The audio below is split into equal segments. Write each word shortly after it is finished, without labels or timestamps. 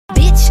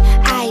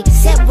I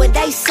said what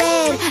I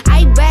said,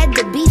 I'd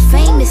rather be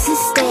famous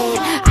instead.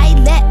 I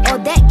let all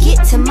that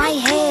get to my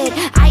head.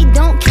 I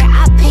don't care,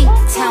 I paint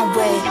the town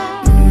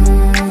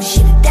red. She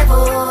the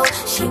devil,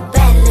 she a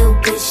bad little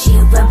bitch, she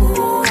a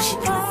rebel. She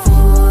put her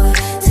foot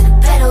to the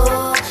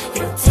pedal,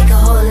 it'll take a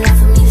whole lot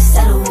for me to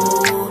settle.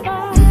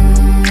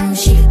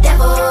 She the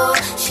devil,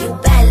 she a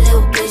bad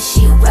little bitch,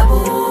 she a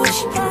rebel.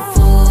 She put her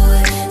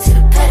foot to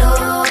the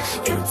pedal,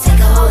 it'll take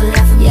a whole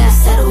lot for me to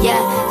settle.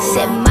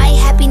 Said my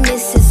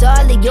happiness is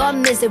all of your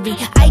misery.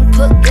 I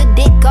put good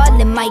dick all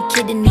in my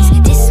kidneys.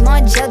 This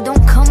small gel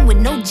don't come with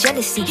no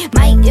jealousy.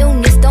 My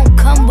illness don't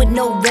come with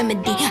no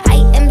remedy.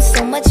 I am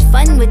so much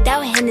fun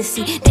without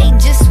Hennessy. They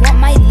just want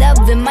my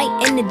love and my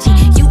energy.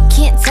 You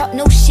can't talk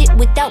no shit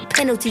without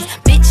penalties.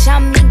 Bitch,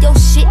 I'm in your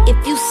shit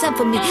if you send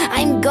for me.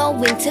 I'm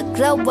going to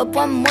glow up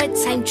one more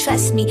time,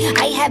 trust me.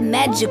 I have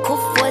magical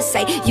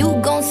foresight. You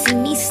gon' see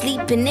me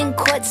sleeping in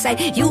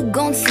courtside. You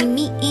gon' see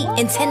me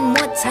eating 10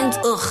 more times,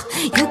 ugh.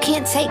 You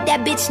can't take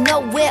that bitch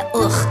nowhere,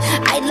 ugh.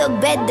 I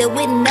look better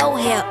with no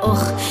hair,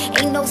 ugh.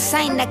 Ain't no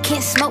sign I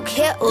can't smoke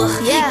hair,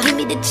 ugh. Give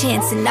me the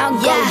chance and I'll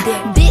go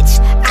there. Bitch,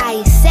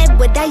 I said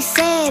what I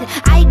said,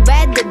 I'd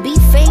rather be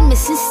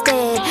famous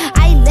instead.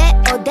 I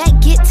let all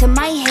that get to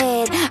my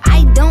head.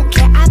 I don't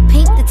care, I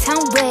paint the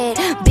town red.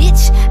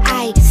 Bitch,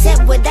 I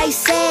said what I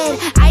said,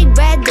 I'd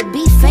rather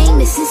be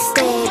famous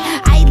instead.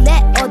 I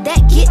let all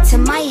that get to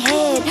my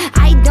head.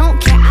 I don't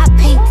care, I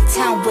paint the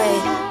town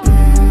red.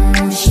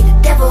 She the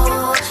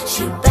devil,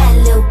 she a bad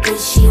little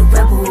bitch, she a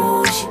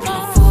rebel. She put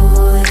her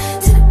foot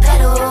to the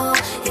pedal,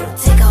 it'll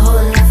take a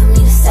whole lot for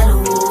me to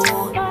settle.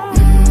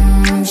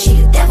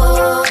 She the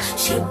devil,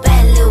 she a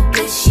bad little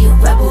bitch, she a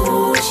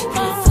rebel. She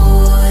put her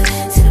foot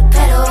to the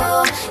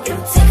pedal,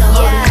 it'll take a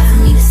whole lot for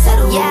me to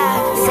settle.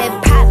 Said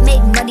pop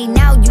make money,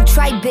 now you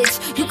try,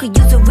 bitch. You could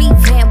use a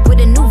revamp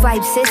with a new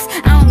vibe, sis.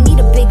 I don't need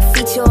a big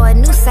feature or a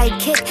new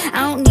sidekick.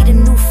 I don't need a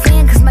new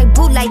fan, cause my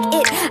boo like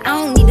it. I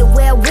don't need to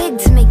wear a wig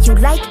to make you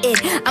like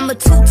it. I'm a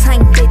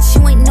two-time bitch,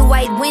 you ain't knew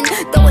I'd win.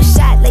 Throw a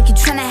shot like you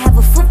tryna have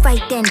a foot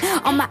fight then.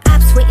 All my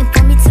ops waiting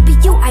for me to be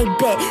you, I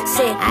bet.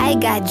 Said I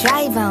got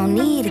drive, I don't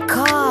need a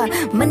car.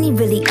 Money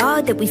really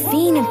all that we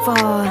fiending for.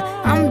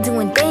 I'm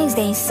doing things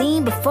they ain't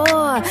seen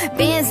before.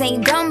 Bands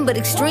ain't dumb but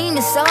extreme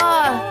is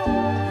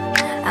all.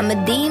 I'm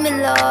a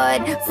demon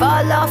lord,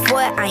 fall off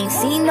what, I ain't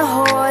seen the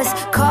horse.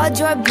 Called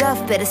your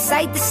bluff, better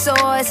cite the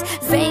source.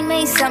 Fame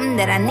ain't something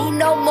that I need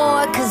no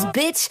more. Cause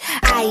bitch,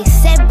 I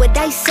said what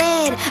I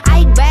said,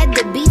 I'd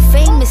rather be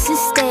famous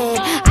instead.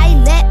 I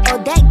let all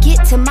that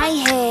get to my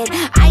head.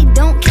 I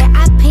don't care,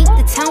 I paint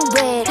the town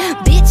red.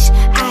 Bitch,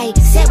 I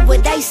said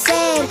what I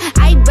said,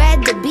 I'd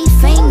rather be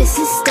famous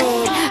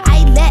instead.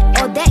 I let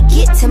all that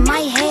get to my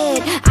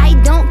head. I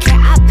don't care,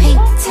 I paint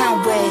the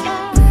town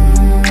red.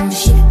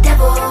 She the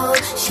devil,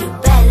 she a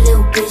bad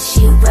little bitch,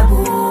 she a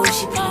rebel.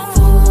 She put her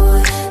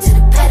foot to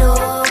the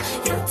pedal,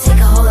 it'll take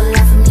a whole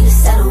lot for me to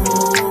settle.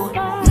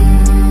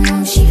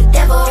 She the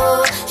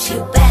devil, she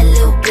a bad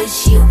little bitch,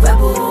 she a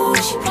rebel.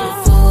 She put her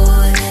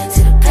foot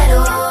to the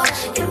pedal,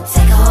 it'll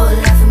take a whole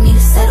lot for me to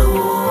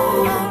settle.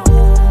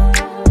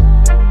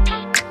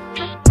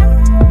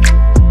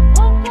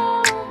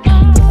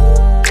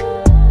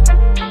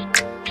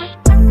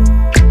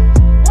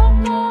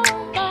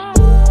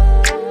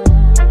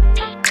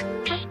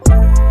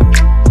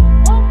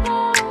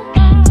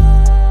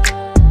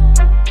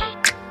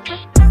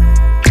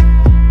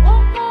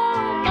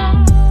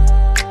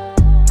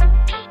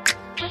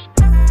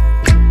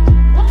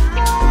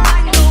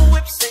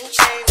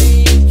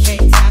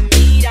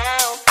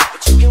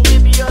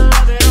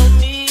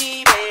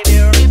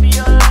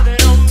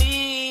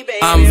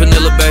 I'm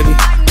vanilla, baby.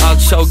 I'll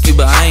choke you,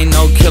 but I ain't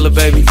no killer,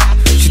 baby.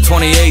 She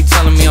 28,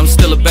 telling me I'm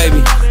still a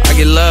baby. I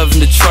get love in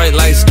Detroit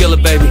like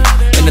Skillet, baby.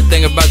 And the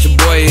thing about your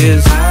boy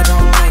is I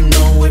don't like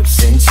no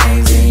whips and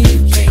chains, and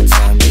you can't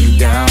tie me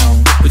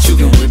down. But you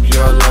can whip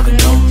your lovin'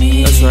 on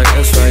me. That's right,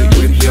 that's right.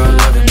 Whip your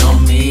lovin'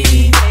 on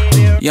me.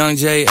 Young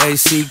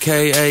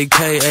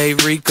J-A-C-K-A-K-A,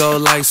 Rico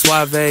like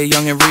Suave,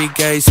 young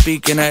Enrique,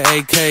 speaking at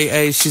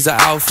AKA. She's an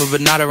alpha,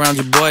 but not around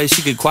your boy.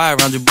 She get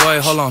quiet around your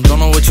boy. Hold on, don't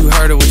know what you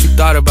heard or what you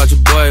thought about your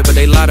boy, but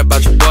they lied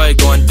about your boy.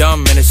 Going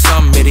dumb, and it's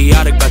something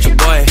idiotic about your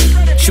boy.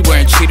 She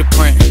wearing cheetah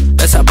print,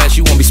 that's how bad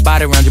she won't be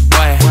spotted around your boy.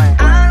 I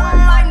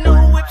don't like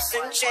no whips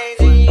and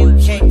chains, and you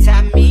can't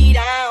tie me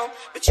down.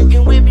 But you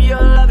can whip your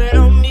lovin'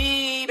 on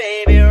me,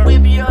 baby.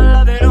 Whip your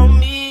lovin' on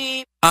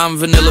me. I'm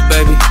vanilla,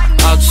 baby.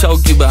 I'll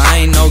choke you, but I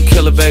ain't no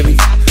killer, baby.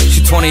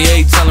 She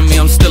 28, telling me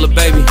I'm still a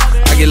baby.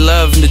 I get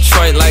love in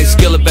Detroit like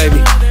Skillet, baby.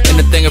 And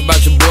the thing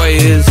about your boy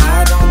is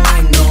I don't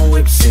like no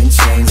whips and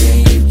chains,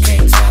 and you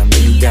can't tie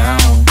me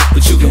down.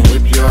 But you can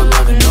whip your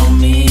lovin' on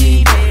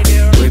me, baby.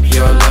 Whip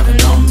your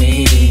lovin' on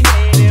me.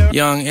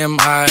 Young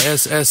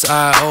M-I-S-S-I-O-N-A-R-Y.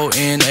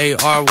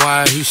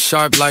 He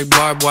sharp like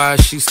barbed wire.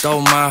 She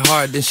stole my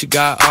heart, then she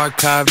got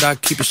archived. I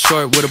keep it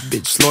short with a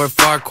bitch, Lord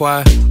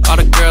Farquaad. All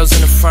the girls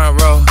in the front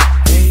row,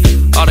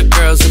 all the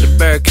girls at the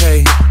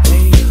barricade,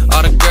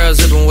 all the girls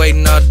have been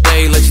waiting all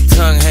day. Let your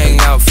tongue hang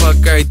out, fuck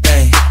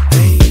everything.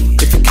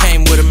 If you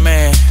came with a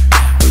man,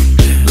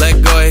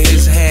 let go of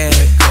his hand.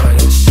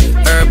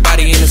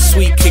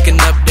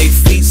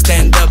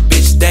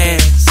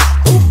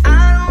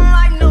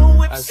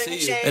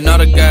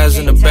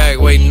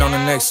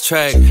 next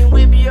track.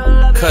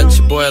 Cut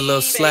your boy a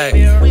little slack.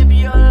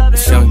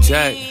 It's Young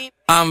Jack.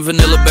 I'm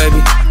vanilla, baby.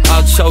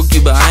 I'll choke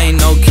you, but I ain't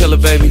no killer,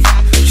 baby.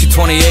 She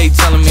 28,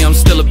 telling me I'm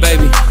still a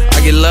baby.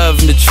 I get love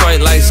in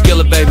Detroit like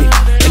Skilla, baby.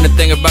 And the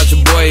thing about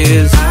your boy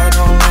is I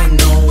don't like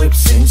no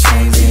whips and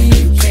chains, and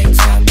you can't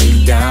tie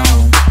me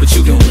down. But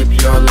you can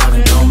whip your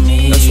lovin' on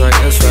me. That's right,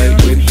 that's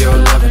right. Whip your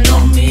lovin'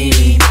 on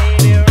me.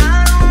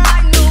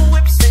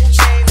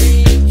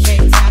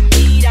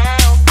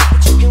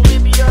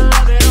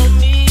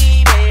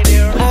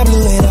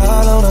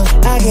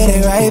 Get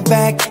it right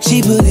back,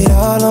 she put it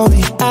all on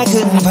me. I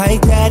couldn't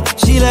fight that.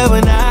 She love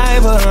when I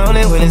put on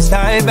it when it's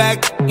time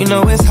back. You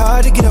know it's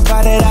hard to get up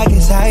out that I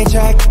get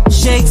sidetracked.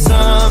 Shake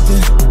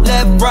something,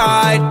 left,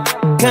 right,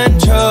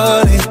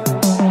 control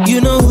it. You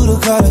know who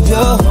to call if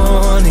you're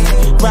horny.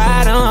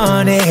 Ride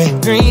on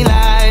it, green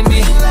light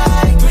me.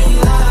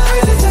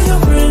 Crazy tell your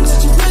friends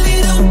that you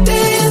really don't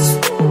dance,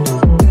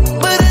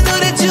 but I know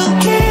that you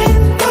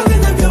can.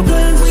 Popping up your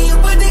blunt when you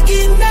about to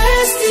get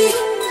nasty.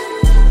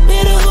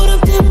 Better hold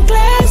up them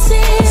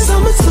glasses.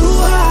 Summer's too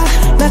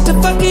hot, not to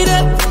fuck it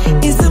up.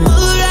 Is the mood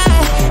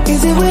right?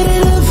 Is it with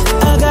it up?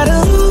 I got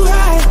a new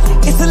ride.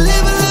 It's a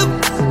level up.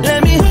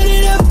 Let me run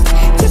it up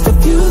just a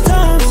few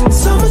times.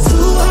 Summer's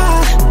too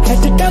hot, had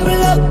to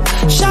double up.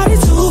 Shot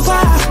it too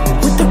far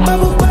with the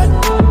bubble butt.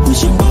 We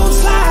should both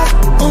slide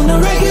on the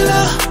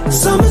regular.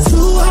 Summer's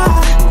too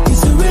hot,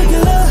 it's a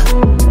regular.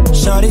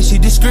 Shawty, she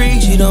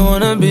discreet, she don't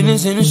want her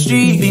business in the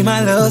street. Be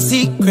my little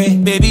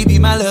secret, baby, be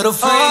my little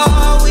freak.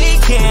 All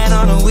weekend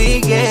on the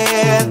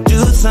weekend, do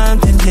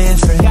something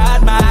different.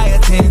 Got my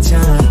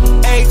attention.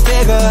 8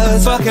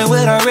 figures, fucking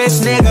with a rich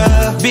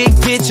nigga. Big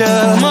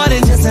picture, more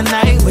than just a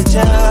night with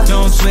ya.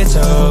 Don't switch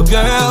up,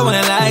 girl, when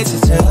the lights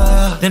hit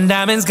ya. Then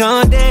diamonds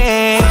gon'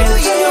 dance. I know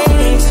you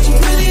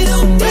really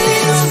don't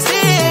dance,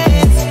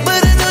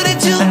 but I know that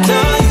you can. I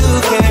know you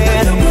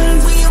can.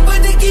 When you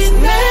about to get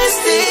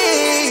nasty,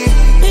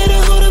 better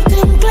hold up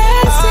them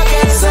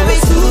glasses.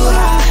 Summer's too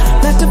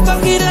hot, not to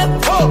fuck it up.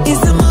 Is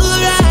the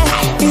mood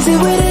right? Is it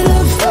with it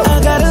up? I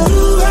got a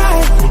new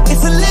ride.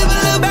 It's a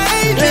level up,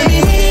 baby. Let me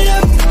hit it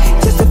up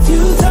just a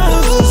few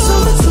times.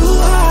 Summer's too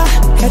hot,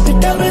 had to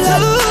double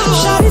up.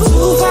 Shot it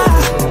too far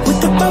with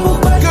the bubble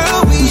butt.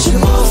 Girl, we should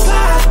both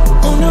slide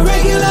on the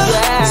regular.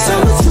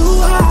 Summer's too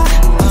hot,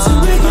 it's a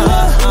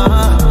regular.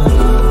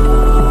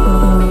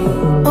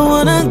 I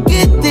wanna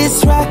get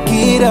this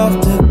rocket off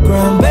the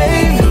ground,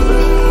 baby.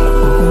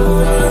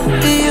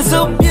 You're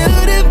so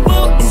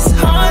beautiful, it's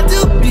hard to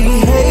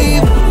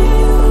behave.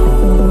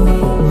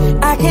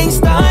 I can't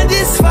start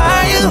this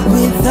fire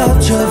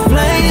without your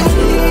flame,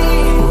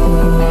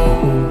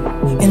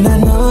 and I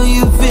know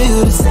you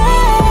feel the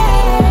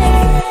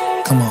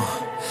same. Come on,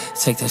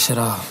 take that shit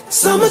off.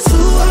 Summer's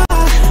too hot,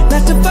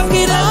 not to fuck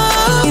it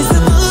up. Is the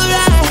mood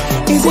right?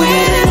 Is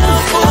it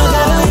enough? I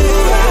got a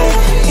mood right.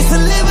 It's a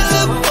level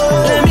up.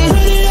 Let me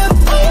hit it up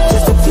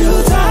just a few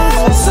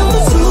times.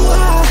 Summer's too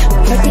hot,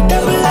 like the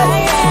double up.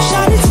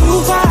 Shot it too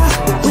far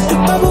with the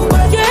bubble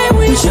butt. Yeah,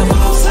 we should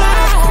both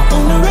slide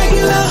on the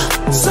regular.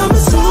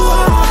 Summer's too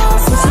hot,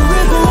 it's a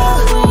regular.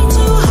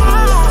 Too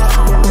hot.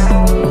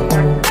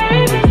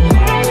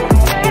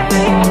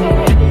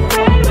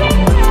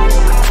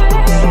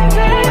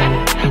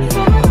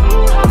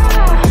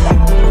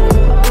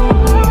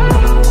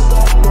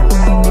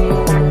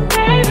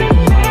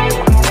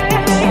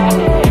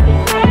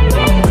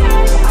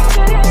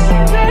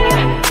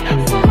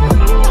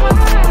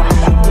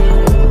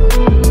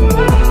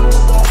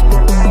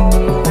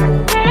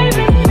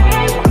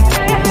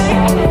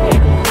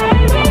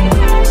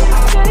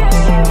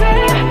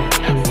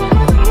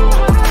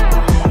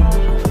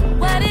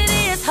 What it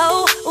is,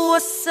 ho,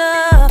 what's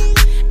up?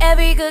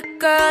 Every good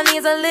girl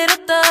needs a little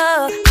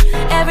thug.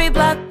 Every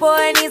block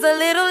boy needs a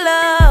little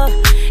love.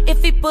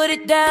 If he put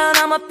it down,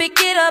 I'ma pick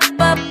it up,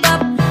 up,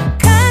 up.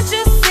 Can't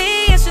you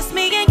see it's just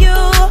me and you?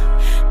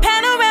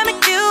 Panoramic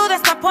view,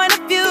 that's my point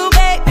of view,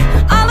 babe.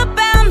 All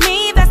about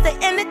me, that's the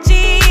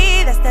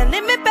energy. That's that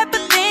lemon pepper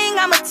thing,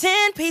 I'm a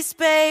 10-piece,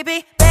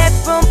 baby.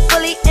 Bedroom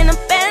fully in a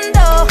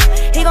bando.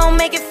 He gon'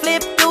 make it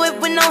flip, do it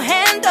with no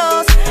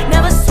handles.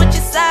 Never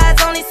switching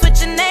sides, only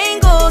switching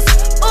angles.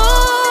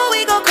 Ooh,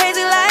 we go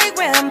crazy like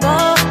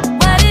Rambo.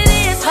 What it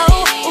is, ho,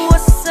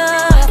 what's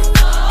up?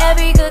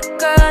 Every good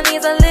girl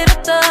needs a little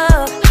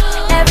thug.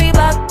 Every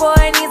block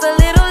boy needs a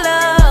little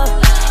love.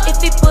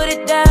 If he put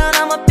it down,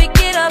 I'ma pick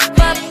it up,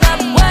 up, up.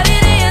 What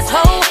it is,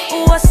 ho,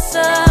 what's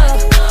up?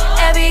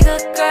 Every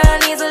good girl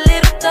needs a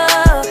little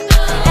thug.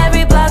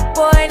 Every block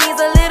boy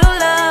needs a little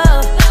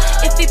love.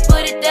 If he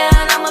put it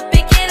down, I'ma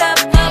pick it up,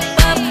 up,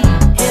 up.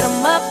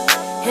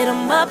 Hit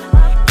him up,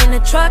 in the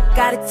truck,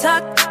 got it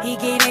tucked, he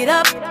gave it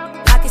up.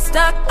 Pocket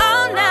stuck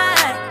all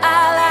night,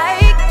 I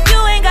like. You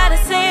ain't gotta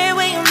say it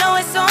when you know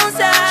it's on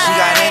side. She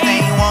got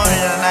everything you wanted,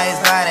 a nice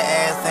body,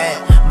 ass fat.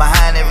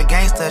 Behind every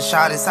gangster,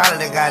 shot is solid,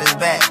 that got his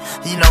back.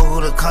 He know who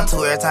to come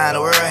to every time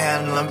the world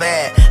handle him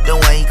bad. The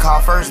one he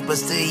called first,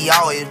 but still he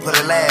always put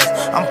it last.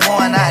 I'm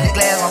pouring out the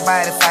glass, my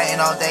body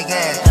fighting off that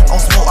gas. On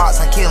smoke ox,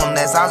 I kill him,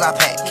 that's all I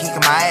pack, kicking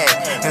my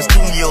ass. In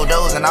studio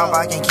dozing off,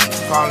 I can keep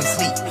from falling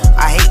asleep.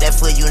 I hate that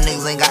for you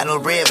niggas ain't got no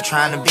bread for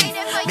trying to beat.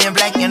 Being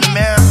black in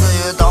America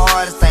is the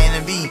hardest thing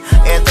to be.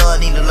 Every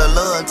thug need a little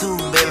love too,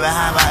 baby,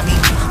 how about me?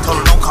 Told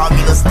her don't call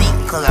me the stink,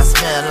 cause I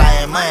smell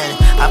like money.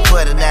 I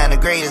put her down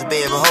the greatest,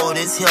 baby, hold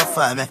this here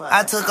for me.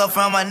 I took her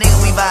from my nigga,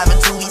 we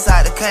vibing 2 weeks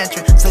out the country.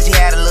 So she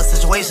had a little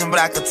situation, but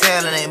I could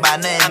tell it ain't by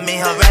nothing. I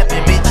made her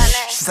rapping, bitch.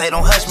 She say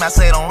don't hush me, I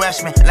say don't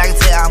rush me. And I can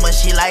tell how much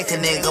she like a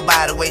nigga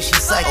by the way she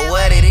suck or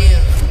what it is.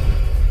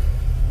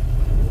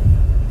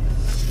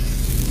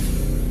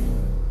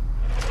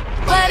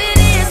 What it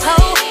is, ho,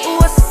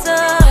 what's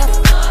up?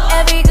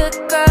 Every good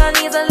girl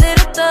needs a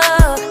little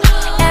thug.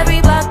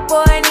 Every black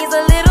boy needs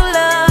a little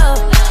love.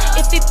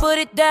 If he put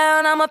it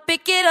down, I'ma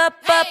pick it up,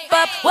 up,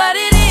 up. What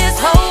it is,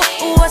 ho,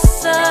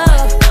 what's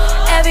up?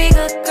 Every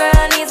good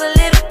girl needs a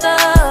little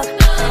thug.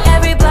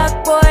 Every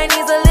black boy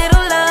needs a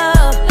little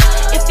love.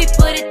 If he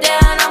put it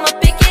down, I'ma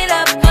pick it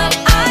up, up.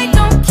 I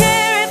don't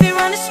care if he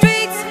run the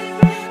streets,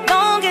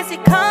 long as he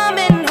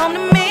coming home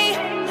to me.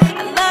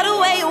 I love the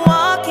way you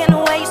walk and the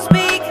way you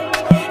speak.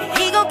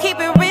 Keep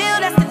it real,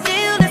 that's the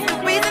deal, that's the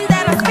reason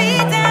that I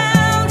speed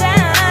down,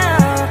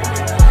 down.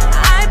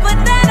 I put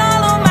that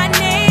all on my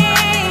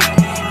name.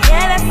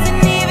 Yeah, that's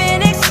an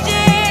even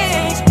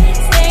exchange.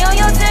 Stay on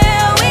your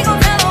tail, we gon'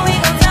 tell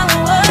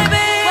them what it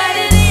be. What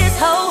it is,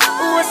 ho,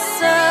 what's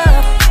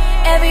up?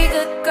 Every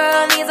good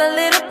girl needs a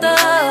little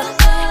thug.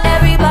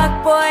 Every black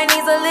boy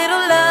needs a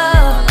little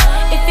love.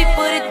 If he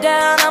put it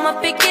down, I'ma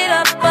pick it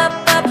up, up,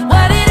 up.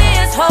 What it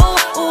is, ho,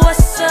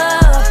 what's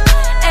up?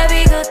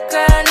 Every good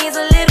girl needs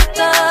a little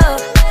thug.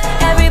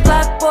 Every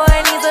black boy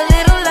needs a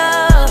little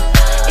love.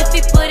 If he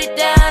put it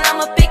down,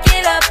 I'ma pick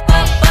it up,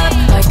 up, up.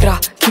 Like,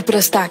 keep it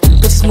a stack.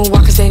 Bitches move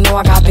walk cause they know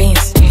I got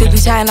bands. They be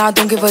chatting, I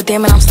don't give a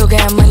damn, and I'm still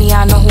getting money,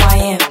 I know who I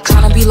am.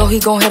 Tryna be low, he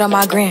gon' hit on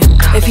my gram.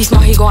 If he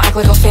smart, he gon' act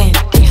like a fan.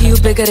 Thinking you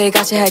bigger, they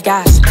got your head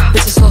gas.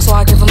 Bitches slow, so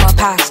I give him a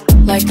pass.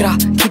 Like,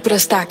 keep it a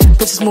stack.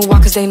 Bitches move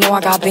walk cause they know I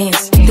got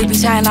bands. They be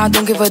chatting, I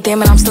don't give a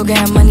damn, and I'm still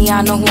getting money,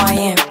 I know who I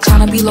am.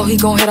 Tryna be low, he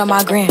gon' hit on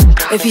my gram.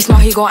 If he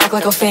smart, he gon' act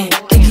like a fan.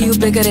 Thinking you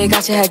bigger, they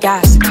got your head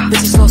gas.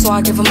 Bitches slow, so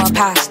I give him a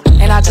pass.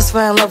 And I just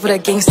fell in love with a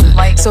gangster,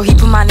 so he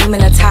put my name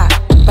in the top.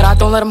 But I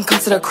don't let him come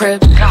to the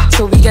crib,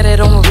 so we get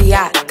it on where we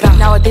at.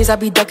 Nowadays I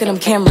be ducking them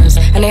cameras,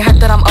 and they hype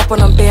that I'm up on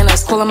them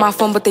banners. Calling my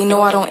phone, but they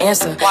know I don't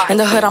answer. In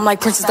the hood, I'm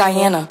like Princess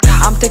Diana.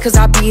 I'm thick cause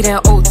I be eating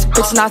oats.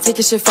 Bitch not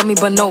taking shit from me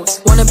but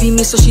notes. Wanna be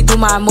me, so she do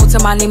my emotes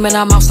and my name in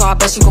her mouth, so I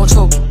bet she gon'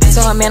 choke.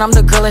 Tell her man I'm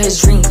the girl of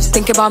his dreams.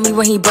 Think about me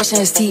when he brushing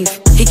his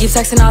teeth. He keep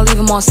texting, I leave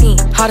him on scene.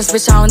 Hottest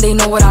bitch out and they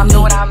know what I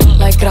mean.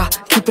 Like,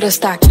 keep it a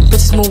stack.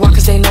 Bitches move walk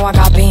cause they know I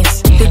got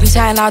bands. They be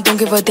chatting, I don't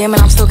give a damn,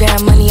 and I'm still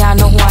getting money, I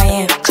know who I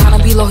am.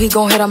 Tryna be low, he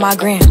gon' hit on my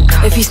gram.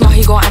 If he smart,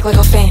 he gon' act like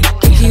a fan.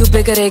 Thinking you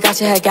bigger, they got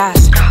your head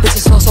gas.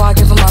 Bitches slow, so I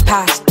give him a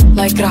pass.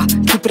 Like,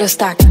 keep it a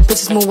stack.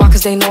 Bitches move walk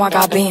cause they know I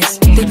got bands.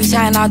 They be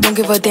chatting, I don't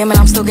give a damn, and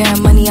I'm still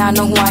getting money, I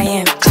know who I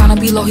am. Tryna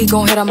be low, he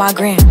gon' hit on my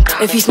gram.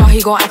 If he smart,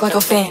 he gon' act like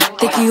a fan.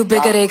 Thinking you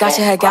bigger, they got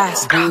your head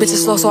gas.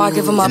 Bitches slow, so I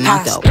give him a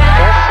pass. This is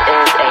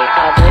a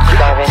public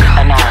service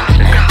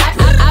announcement.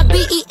 I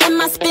be eating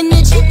my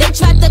spinach. They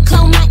tried to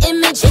clone my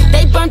image.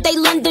 They burnt they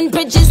London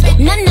bridges.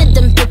 None of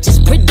them bitches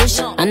British.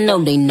 I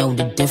know they know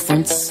the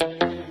difference.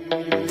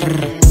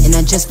 And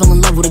I just fell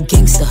in love with a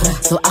gangster,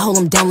 so I hold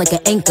him down like an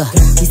anchor.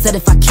 He said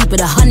if I keep it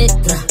 100,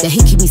 that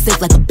he keep me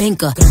safe like a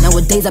banker.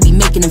 Nowadays I be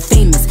making him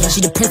famous. She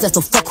the princess,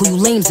 so fuck who you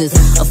lames is.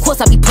 Of course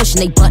I be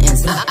pushing they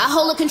buttons. I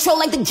hold her control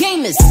like the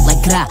gamers.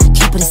 Like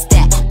keep it a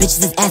stack.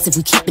 Bitches is ass if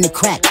we keepin' it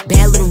crack.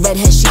 Bad little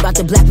redhead, she bout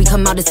the black. We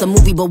come out, it's a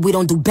movie, but we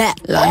don't do back.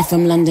 Live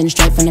from London,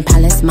 straight from the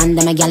palace.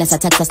 Manda Megalis, I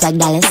text us like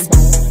Dallas.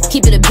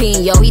 Keep it a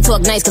bean, yo, he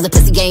talk nice cause the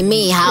pussy game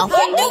me, how?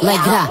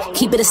 Like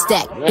keep it a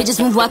stack. Bitches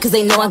move wild cause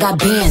they know I got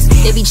bands.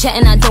 They be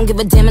chatting, I don't give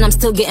a damn, and I'm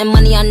still getting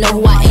money, I know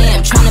who I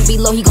am. Tryna be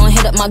low, he gon'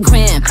 hit up my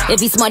gram.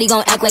 If he smart, he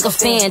gon' act like a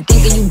fan.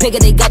 Thinking you bigger,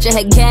 they got your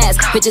head gas.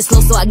 Bitches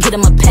slow, so I get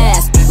him a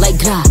pass. Like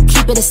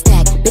keep it a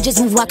stack.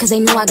 Bitches move wild cause they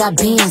know I got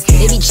bands.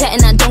 They be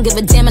chatting, I don't give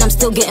a damn, and I'm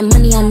still getting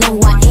money, I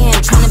know who I am.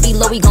 Tryna be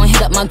low, he gon'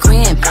 hit up my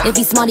gram. If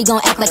he smart, he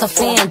gon' act like a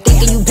fan.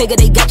 Thinking you bigger,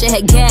 they got your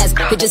head gas.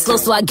 Bitches slow,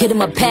 so I get him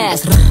a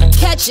pass.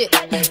 Catch it.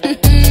 Yeah,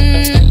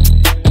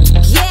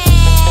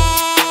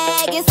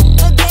 it's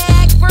a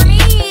gag for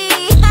me.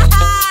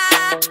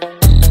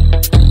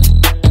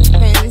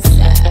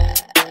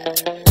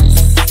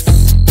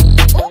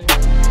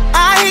 I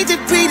hate to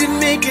be to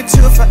make it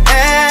to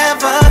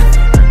forever.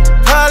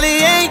 Probably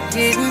ain't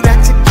getting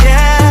back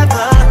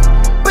together,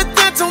 but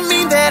that don't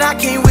mean that I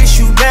can't wish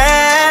you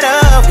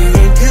better. We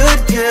ain't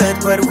good,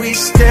 but we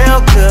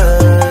still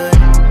good.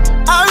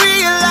 I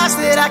realize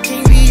that I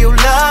can't be your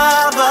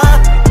lover.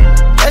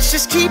 Let's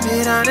just keep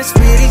it honest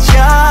with each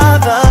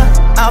other.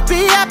 I'll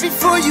be happy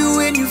for you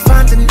when you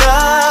find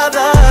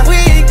another. We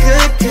ain't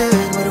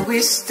good, but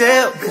we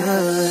still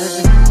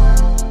good.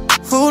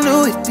 Who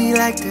knew it'd be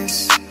like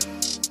this?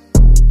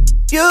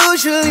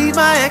 Usually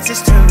my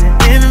exes turn to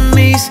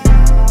enemies,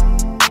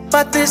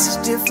 but this is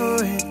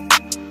different.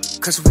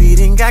 Cause we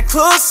done got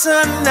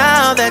closer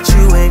now that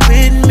you ain't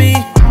with me.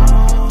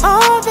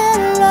 All that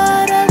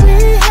love that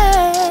we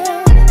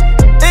had,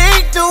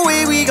 ain't no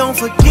way we gon'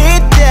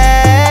 forget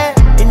that.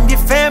 And your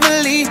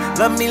family,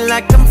 love me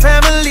like I'm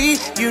family.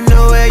 You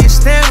know where you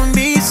stand with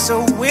me.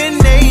 So when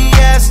they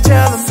ask,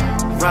 tell them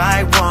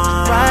right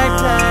one, right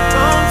place,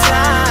 wrong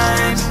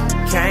time.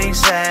 Can't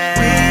say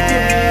we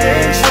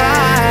didn't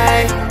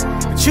try,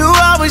 but you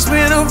always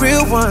been a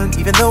real one.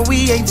 Even though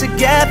we ain't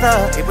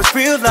together, it was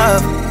real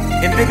love.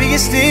 And baby,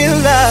 it's still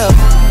love.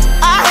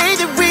 I hate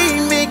that we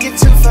make it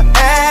to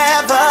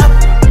forever.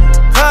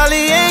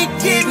 Probably ain't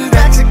getting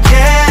back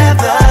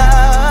together,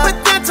 but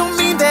that don't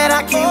mean that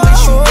I can't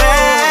wish you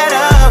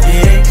better.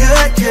 It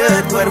ain't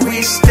good, but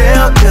we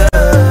still good.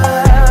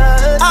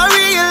 I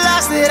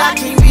realize that I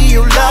can't be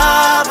your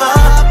lover.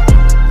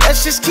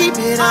 Let's just keep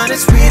it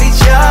honest with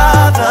each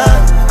other.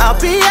 I'll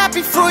be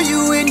happy for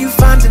you when you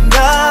find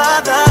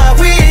another.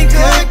 We ain't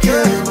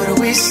good, but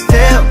we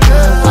still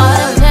good. All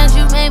the plans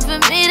you made for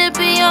me to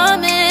be your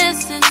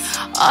missus,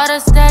 all the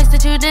stacks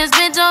that you just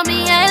spent on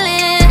me ain't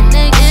lit.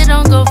 Nigga,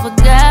 don't go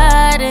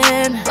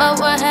forgotten,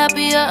 but we're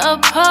happier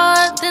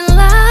apart than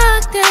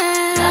locked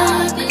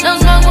in.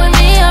 No wrong with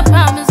me, I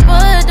promise,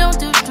 but don't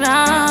do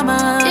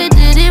drama. It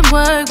didn't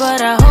work,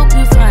 but I hope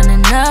you find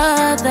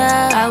another.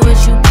 I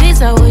wish you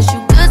peace, I wish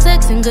you good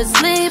sex and good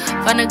sleep.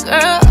 Find a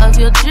girl of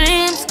your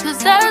dreams,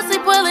 cause I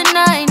sleep well at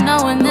night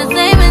knowing this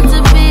ain't meant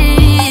to be.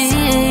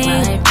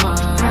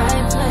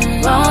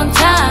 Wrong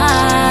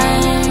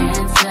time,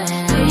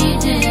 we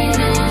didn't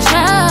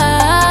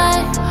try.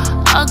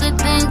 All good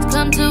things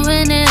come to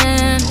an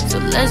end, so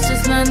let's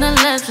just learn the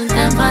lessons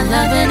and find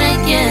loving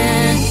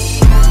again.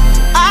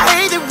 I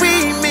hate that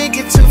we make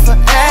it to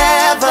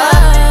forever.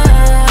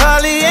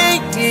 Probably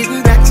ain't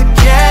getting back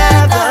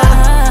together,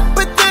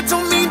 but that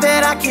don't mean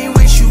that I can't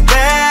wish you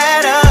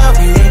better.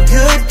 We ain't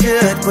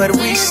good, but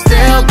we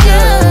still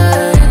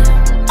good.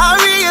 I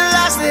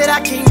realize that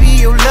I can't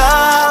be your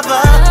lover.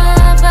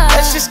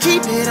 Let's just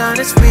keep it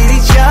honest with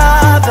each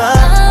other.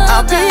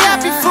 I'll be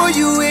happy for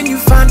you when you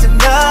find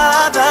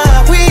another.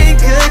 We ain't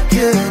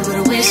good,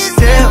 but we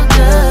still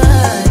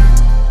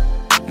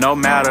good. No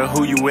matter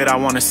who you with, I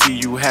wanna see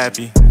you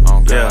happy.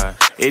 Yeah,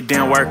 it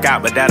didn't work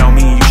out, but that don't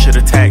mean you should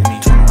attack me.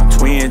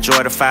 We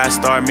enjoy the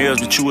 5-star meals,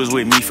 but you was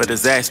with me for the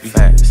Zaxby.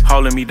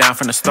 Holding me down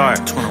from the start.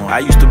 I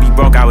used to be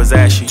broke, I was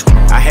ashy.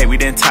 I hate we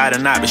didn't tie the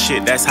knot, but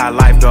shit, that's how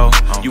life go.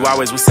 You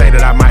always would say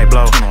that I might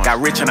blow. Got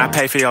rich and I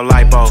pay for your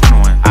lipo.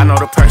 I know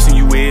the person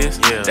you is,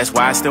 that's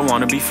why I still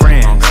wanna be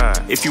friends.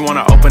 If you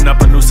wanna open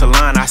up a new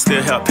salon, I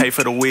still help pay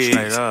for the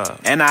wigs.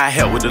 And I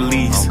help with the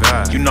lease.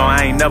 You know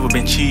I ain't never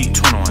been cheap.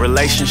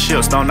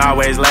 Relationships don't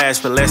always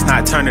last, but let's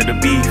not turn it to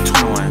beef.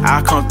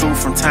 I'll come through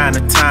from time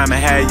to time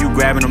and have you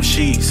grabbing them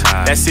sheets.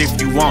 That's if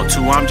you want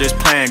to, I'm just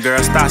playing,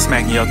 girl, stop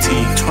smacking your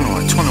teeth.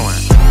 21.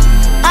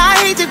 I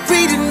hate that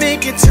we didn't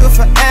make it to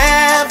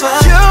forever.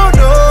 You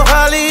know,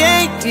 probably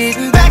ain't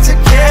getting back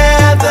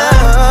together,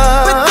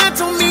 but that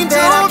don't mean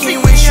that I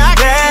can't wish you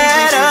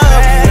better.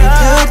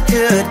 We ain't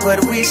good, but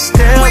we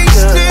still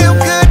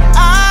good.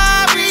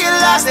 I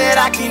realize that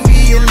I can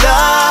be your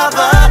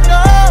lover.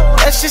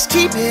 Let's just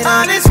keep it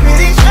honest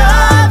with each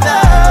other.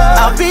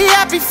 I'll be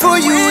happy for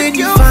you when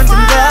you find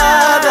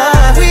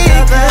another. We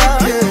ain't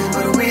good,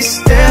 but we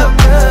still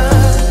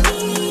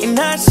good. And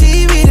now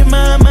she reading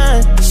my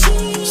mind.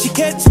 She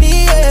catch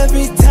me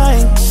every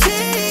time.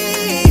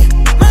 She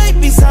might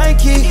be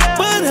psychic,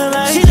 but her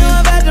life, she know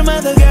about the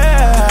mother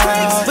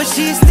girl, but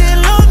she's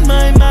still on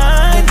my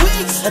mind.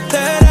 A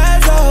third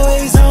eye's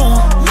always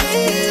on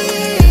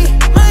me.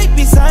 Might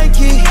be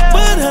psychic,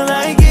 but her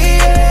like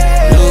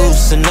it.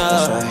 Loosen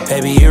up,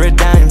 baby, you're a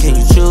dime. Can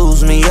you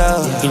choose me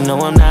up? You know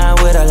I'm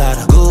not with a lot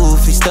of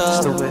goofy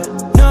stuff.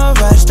 No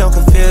rush, don't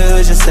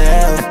confuse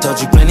yourself. I told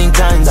you plenty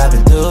times I've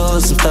been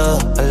through some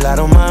stuff. A lot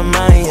on my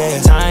mind,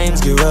 yeah.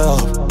 Times get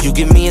rough. You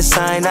give me a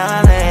sign,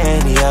 I'll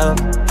land you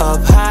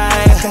up high.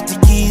 I got the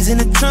keys in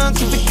the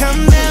trunk. If it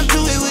come down to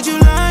it, would you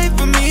lie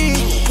for me?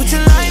 Put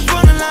your life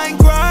on the line,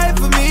 cry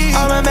for me.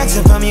 All I'm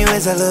asking from you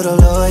is a little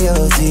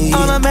loyalty.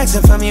 All I'm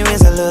asking from you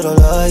is a little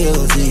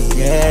loyalty,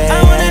 yeah.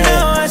 I wanna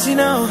know how she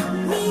know,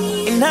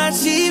 and how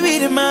she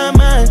reading my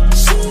mind.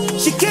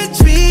 She catch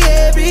me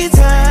every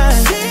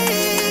time.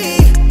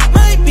 She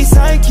might be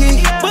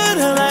psychic, but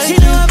her life, she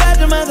know about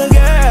the mother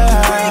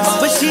girl,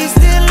 but she's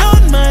still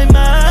on my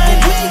mind.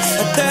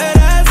 A third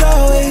eye's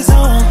always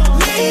on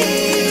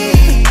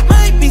me.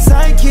 Might be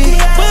psychic,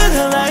 but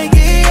her like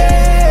it,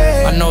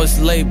 yeah. I know it's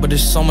late, but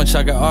there's so much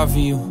I can offer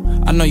you.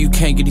 I know you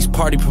can't get these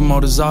party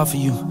promoters off of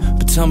you,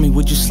 but tell me,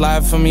 would you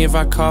slide for me if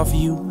I call for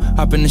you?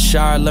 Hop in the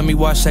shower, let me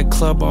watch that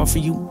club off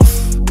of you.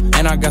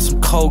 And I got some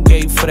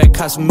Colgate for that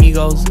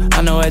Casamigos.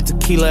 I know that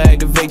tequila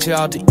activates you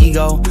out the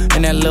ego.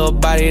 And that little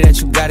body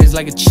that you got is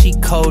like a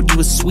cheat code.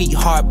 You a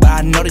sweetheart, but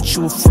I know that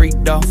you a freak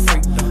though.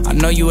 I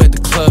know you at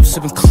the club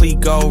sipping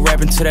Clico,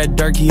 rapping to that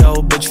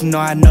Durkee-O. But you know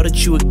I know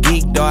that you a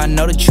geek though. I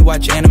know that you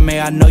watch anime.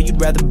 I know you'd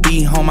rather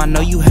be home. I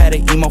know you had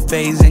an emo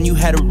phase and you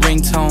had a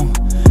ringtone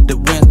that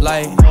went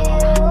like,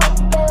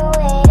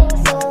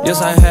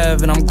 yes I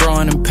have, and I'm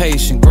growing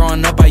impatient.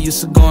 Growing up I used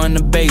to go in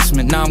the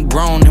basement. Now I'm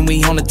grown and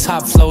we on the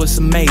top floor, it's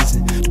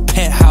amazing. The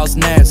penthouse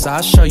NASA,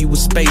 I'll show you what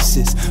space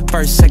is.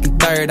 First, second,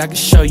 third, I can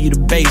show you the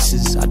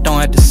bases. I don't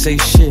have to say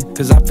shit,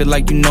 cause I feel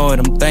like you know what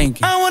I'm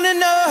thinking. I wanna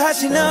know how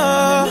she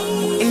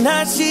know, and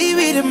how she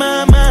reading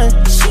my mind.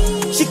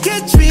 She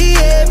catch me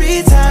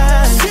every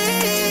time.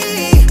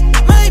 She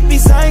might be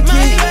psychic,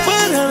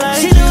 but I like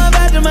she know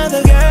about them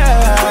other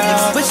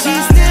girls, but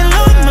she's still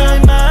on my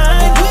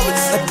mind.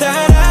 I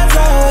thought I'd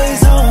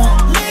always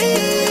on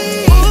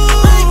me.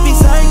 Might be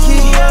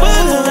psychic,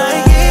 but I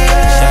like it.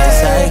 Shawty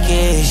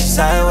psychic, she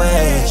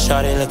sideways.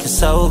 Shawty looking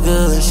so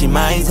good, she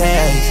might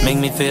taste. Make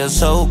me feel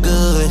so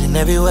good in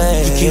every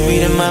way. You keep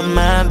reading my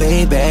mind,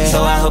 baby,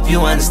 so I hope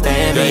you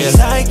understand me. Girl, you're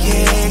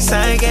psychic,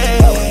 psychic.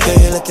 Girl,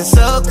 you're looking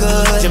so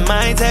good, you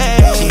might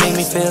taste. She make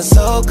me feel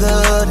so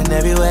good in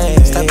every way.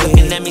 Stop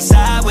looking at me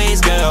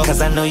sideways, girl, cause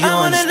I know you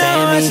understand me. I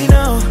wanna know how she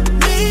know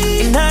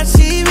me, and how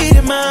she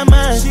reading my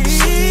mind.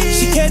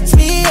 She catch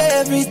me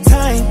every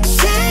time.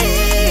 She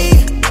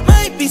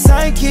might be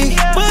psychic,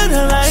 but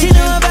I like she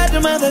know about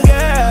them other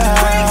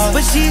girls,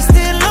 but she's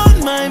still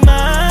on my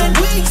mind.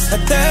 Her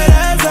third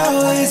eye's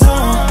always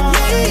on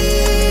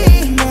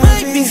me.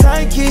 Might be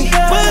psychic,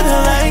 but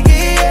I like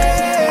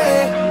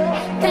it.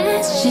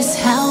 That's just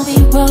how we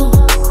roll.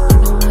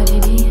 You know what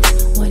it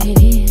is, what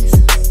it is.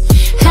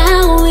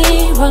 How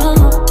we roll.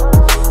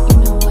 You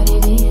know what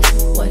it is,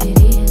 what it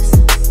is.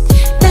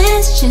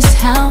 That's just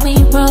how we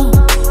roll.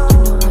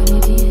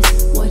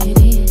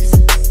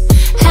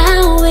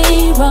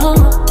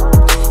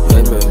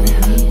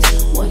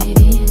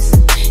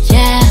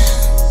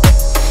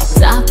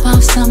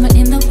 Summer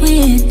in the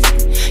wind.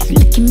 You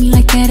look at me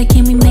like that,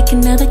 can we make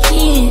another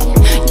kid?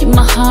 You're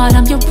my heart,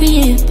 I'm your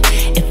rib.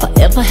 If I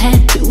ever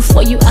had to,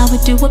 for you I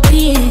would do a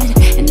bid.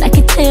 And I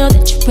can tell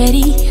that you're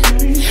ready.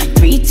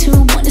 3, 2,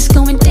 1, it's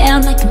going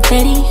down like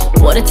confetti.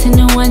 Water 10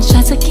 to 1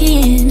 shots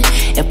again.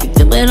 If we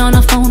feel it on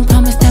our phone,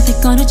 promise that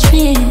we're gonna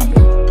trend.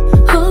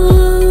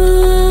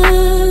 Ooh,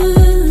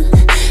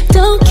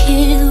 don't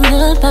kill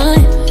the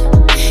vibe.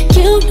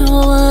 You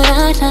know what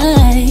I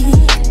like,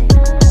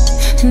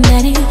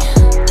 Daddy.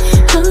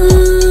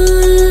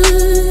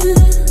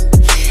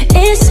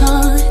 It's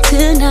on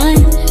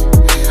tonight.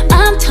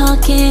 I'm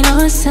talking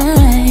on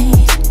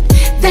sight.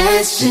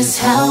 That's just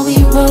how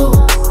we roll.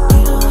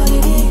 You know what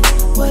it is,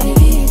 what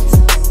it is.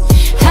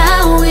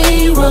 How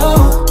we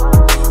roll.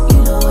 You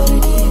know what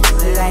it is,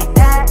 like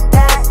that,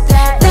 that,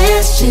 that.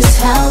 That's just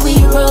how we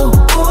roll.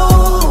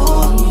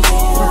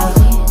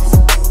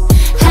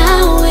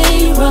 How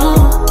we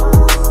roll.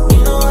 You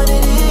know what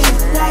it is,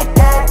 like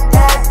that,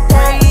 that,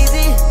 that.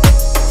 Crazy.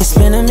 It's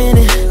been a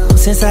minute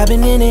since I've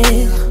been in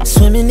it,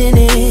 swimming in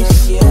it.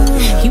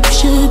 You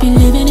should be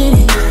living in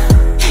it.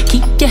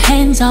 Keep your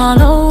hands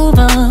all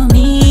over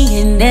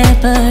me and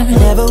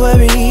never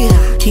worry,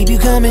 keep you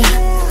coming.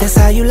 That's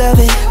how you love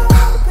it.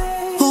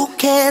 Who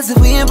cares if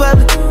we in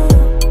public?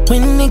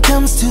 When it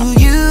comes to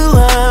you,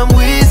 I'm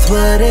with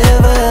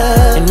whatever.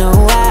 And no,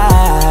 I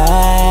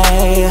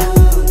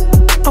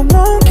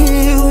won't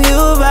kill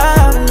your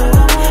vibe.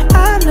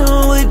 I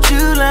know what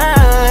you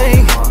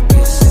like.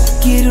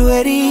 Get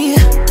ready.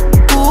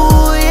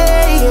 Ooh,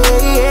 yeah,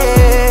 yeah,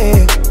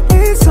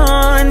 yeah. It's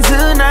on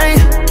tonight.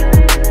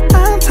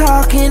 I'm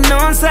talking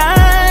on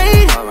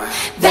sight.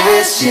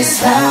 That's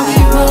just how we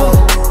roll.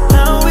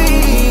 How we,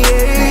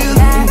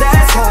 yeah.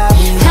 That's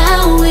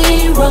how we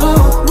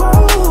roll.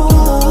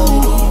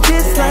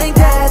 Just like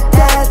that,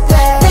 that,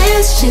 that.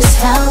 That's just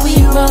how we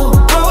roll.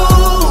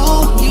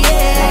 Oh,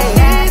 yeah.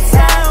 That's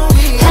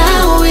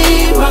how we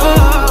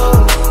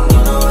roll. You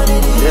know what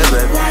it is. Yeah,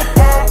 baby. Like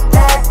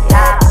that,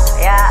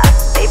 yeah.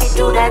 Baby,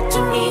 do that to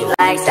me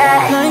like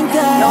that. Like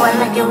that. Know I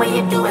like it when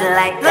you do it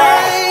like that.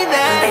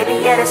 Baby,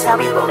 yeah, that's how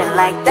we roll it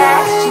like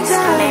that.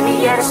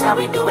 Baby, yeah, that's how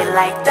we do it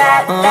like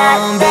that.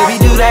 Baby,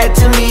 do that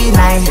to me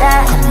like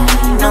that.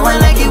 Know I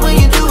like it when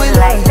you do it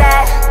like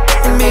that.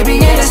 And baby,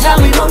 yeah, that's how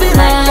we roll it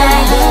like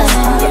that.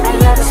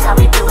 Yeah, that's how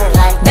we do it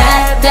like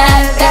that.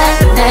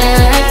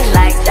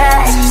 Like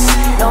that.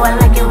 Know I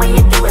like it when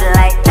you do it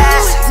like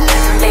that.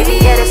 Baby,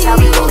 yeah, that's how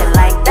we roll it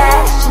like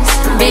that.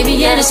 Baby,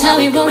 yeah, that's how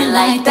we roll it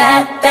like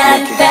that.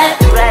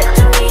 Do that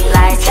to me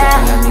like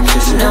that.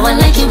 Know I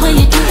like it when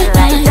you do it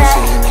like that.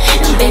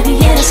 Baby,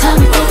 yeah, that's how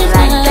we roll it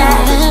like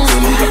that.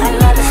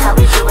 Yeah, that's how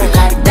we do it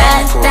like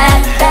that.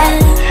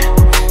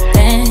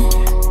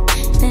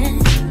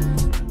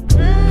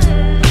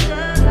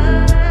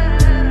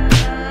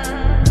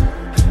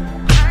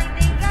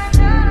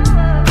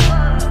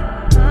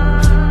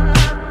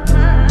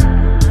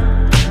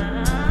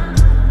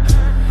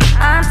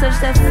 I'm search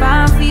that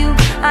fine for you.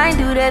 I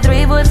do that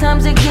 3-4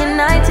 times again,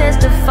 I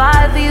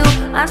testify for you.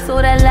 I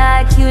told I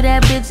like you,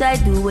 that bitch, I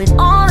do it.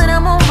 All of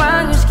them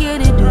around you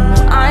scared to do.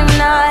 I'm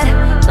not,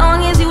 as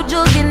long as you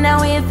joking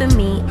now here for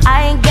me,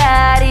 I ain't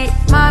got it.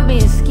 My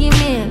bitch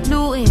scheming,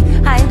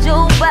 looting, hide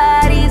your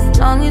bodies. As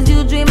long as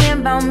you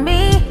dreaming about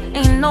me,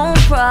 ain't no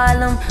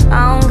problem.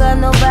 I don't got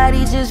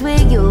nobody just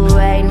with you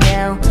right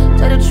now.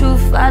 Tell the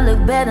truth, I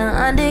look better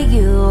under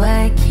you.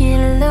 I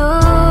can't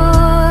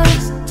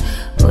lose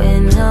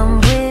when I'm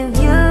with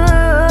you.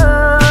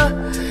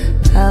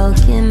 How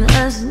can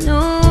us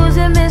lose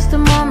and miss the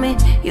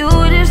moment? You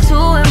just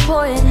too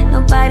important.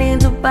 Nobody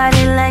do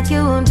body like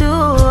you do.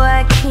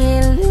 I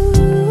can't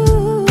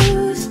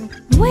lose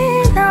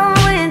when I'm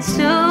with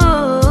you.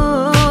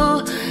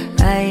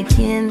 I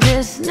can't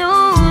just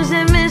lose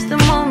and miss the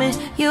moment.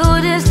 You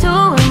just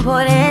too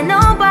important.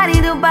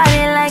 Nobody do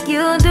body like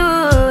you do.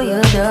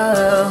 You do.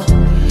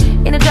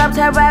 In the drop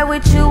top ride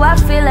with you, I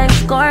feel like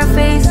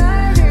Scarface.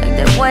 Like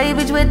that white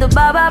bitch with the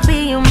bob, I'll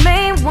be your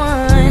main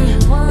one.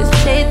 Let's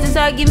take this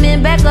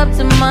argument back up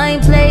to my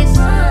place.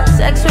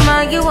 Sex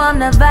remind you I'm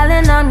not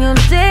violent, I'm your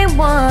day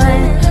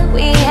one.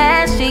 We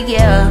had shit,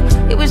 yeah,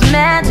 it was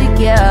magic,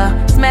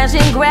 yeah. Smash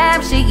and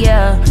grab shit,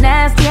 yeah.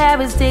 Nasty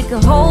habits take a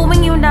hold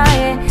when you're not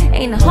here.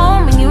 Ain't a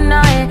home when you're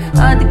not here.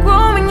 Hard to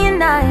grow when you're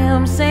not here.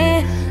 I'm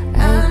saying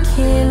I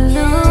can't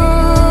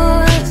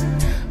lose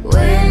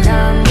when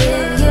I'm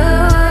with you.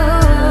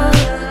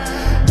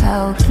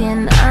 How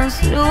can I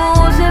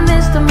lose and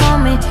miss the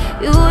moment?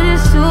 You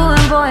just too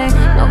important.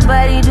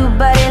 Nobody do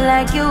body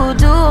like you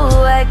do.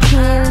 I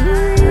can't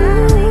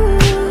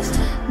lose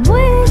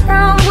when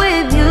I'm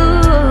with you.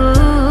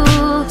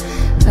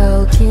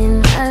 How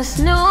can I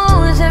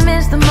snooze and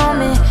miss the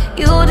moment?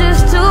 You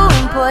just too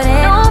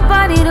important.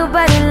 Nobody do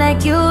body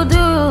like you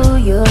do.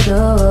 You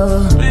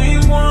do.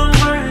 Main one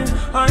right,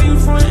 are you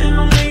frontin'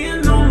 on me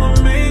and I'm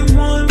the main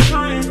one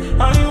trying?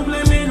 Are you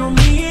blaming on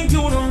me and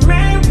you the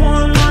main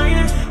one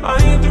lying? Are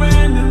you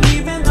threatening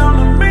leaving? I'm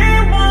the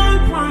main one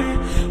crying.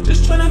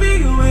 Just tryna be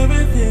you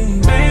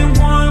everything. Main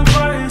one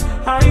right,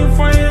 are you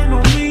frontin'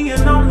 on me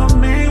and I'm the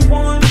main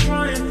one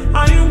trying?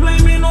 Are you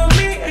blaming on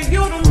me and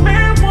you the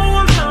main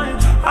one lying?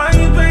 Are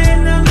you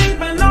threatening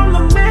leaving? I'm the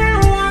main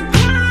one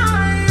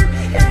crying.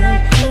 I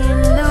can't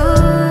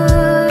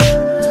lose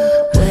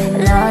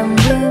when I'm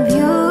with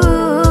you.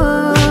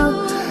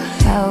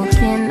 How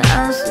can I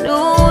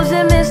snooze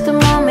and miss the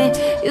moment?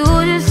 You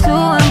just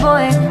too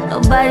important.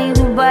 Nobody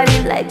do body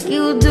like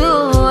you do.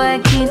 I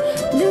can't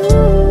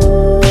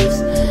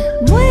lose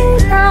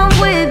when I'm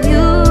with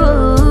you.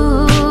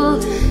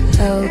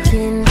 How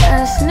can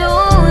I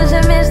snooze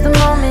and miss the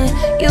moment?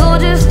 You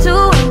just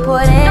too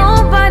important.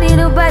 Nobody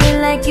do body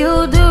like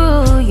you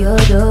do. You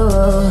do.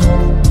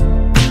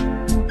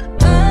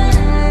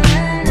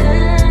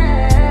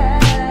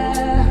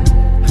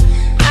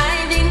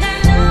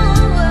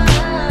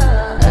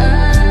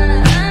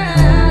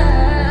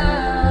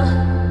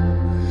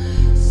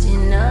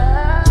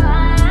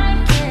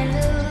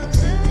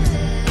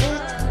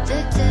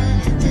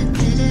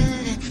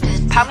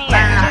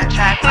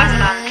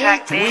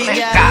 We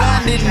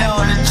got London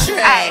on the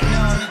track.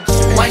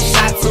 One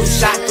shot, two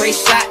shot, three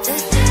shots.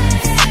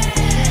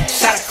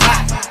 Shot a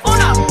clock.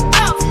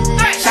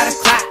 Shot a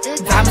clock.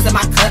 Diamonds in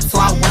my cup, so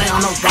I want it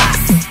on the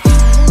rocks.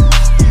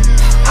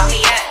 How me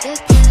at?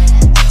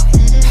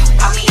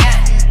 How me at?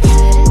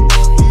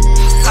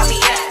 How me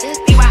at?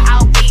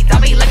 BYLB,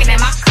 don't be looking at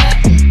my cup.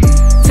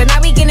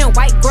 Tonight we getting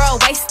white girl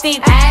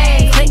wasted.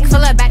 Ayy, click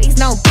full of baddies,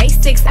 no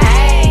basics.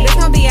 Ayy, this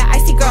gon' be an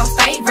icy girl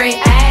favorite.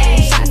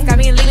 Ayy, shots got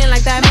me leaning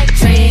like that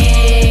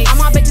Matrix. All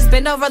my bitches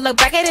bend over, look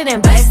back at it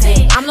and bust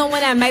it. I'm the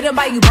one that made them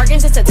buy you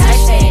Birkins just to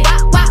touch it.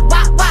 Wop, wop,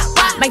 wop, wop,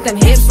 wop. Make them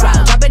hips roll,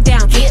 drop it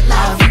down, get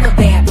low. You a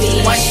bad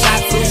bitch. One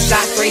shot, two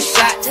shot, three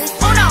shots.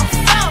 Uno,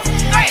 dos,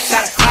 tres.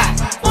 Shot a clock.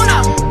 Uno,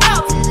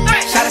 dos,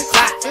 tres. Shot a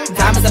clock.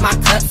 Diamonds in my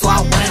cup, so I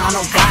want it on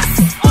the rocks.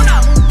 Uno,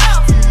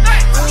 dos,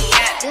 tres. How me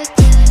at?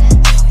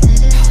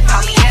 How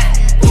me at?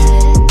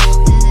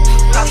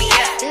 How me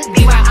at?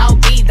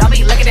 BYLB, don't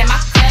be looking at my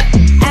cup.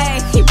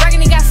 Ayy, he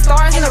bragging he got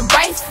stars in a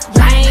race.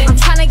 Lame, I'm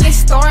tryna get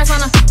stars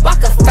on a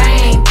walk of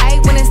fame. Ayy,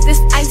 when it's this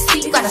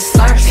icy, you gotta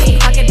slurp it.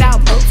 Crocodile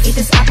boots, eat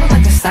this apple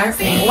like a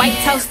surfing. White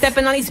toe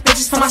stepping on these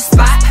bitches from my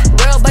spot.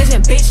 Real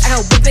buzzing bitch, I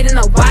go whip it in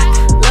a wop.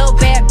 Lil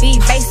bad B,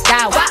 bass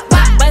guy, wop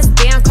wop. Bust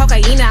down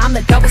cocaine, I'm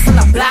the dopest on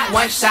the block.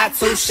 One shot,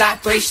 two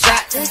shot, three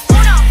shots.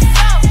 Uno,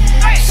 dos,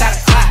 tres. Shot a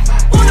clock.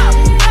 Uno,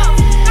 dos,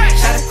 tres.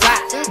 Shot a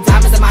clock.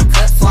 Diamonds in my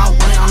cup, so I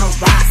want it on the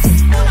rocks.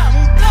 Uno,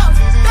 dos,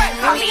 tres.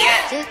 How me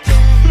at?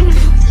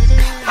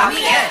 How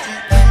me at?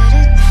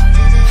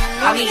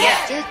 How me at?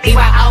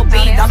 BYLB,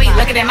 don't be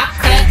looking at my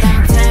cup.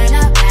 Turn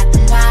up at the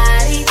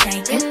party,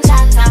 taking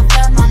shots off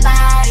of my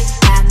body.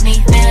 Got me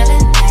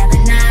feeling hella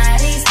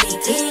naughty.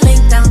 Sneaky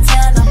link, don't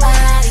tell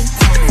nobody.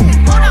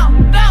 Uno,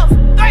 dos,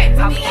 tres.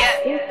 How me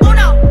at?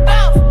 Uno,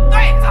 dos,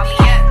 tres. How me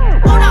at?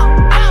 Uno,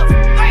 dos,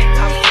 tres.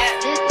 How me at?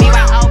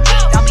 BYLB,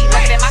 don't be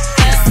looking at my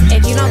cup.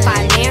 If you don't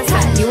buy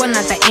dancer, you are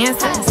not the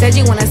answer. Said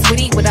you want a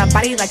sweetie with a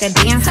body like a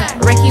dancer.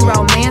 Ricky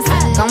romancer,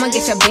 go and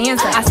get your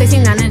bands. I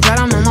 69 and drought,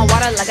 I'm in my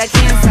water like a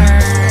cancer.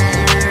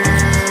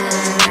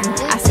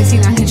 I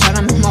 69 and drought,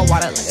 I'm in my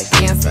water like a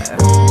cancer.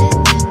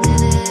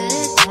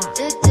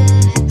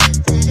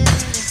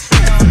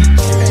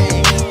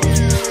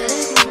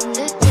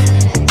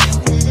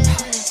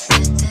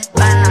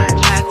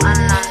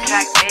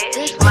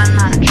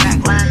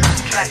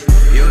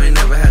 You ain't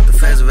never had the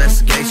fast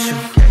investigation.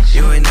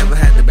 You ain't never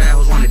had the bad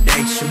hoes wanna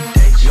date you.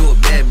 You a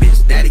bad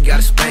bitch, daddy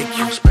gotta spank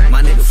you.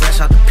 My nigga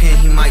fresh out the pen,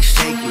 he might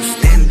shake you.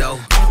 Stendo,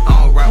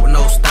 I don't ride with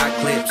no stock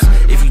clips.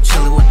 If you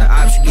chillin' with the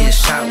ops, you getting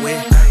shot with.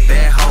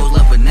 Bad hoes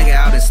love a nigga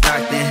out in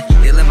Stockton.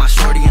 They let my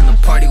shorty in the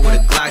party with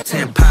a Glock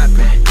 10 poppin'.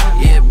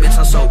 Yeah, bitch,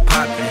 I'm so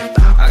poppin'.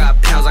 I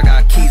got pounds, I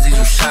got keys, these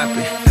you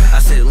shopping. I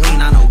said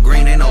lean, I know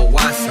green, ain't no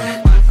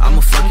Watson.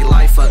 I'ma fuck your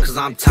life up cause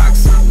I'm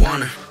toxic.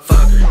 Wanna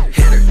fuck her,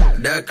 hit her,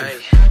 duck her.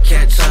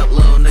 Catch up,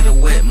 little nigga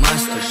with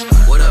mustard.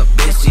 What up,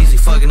 bitch? Easy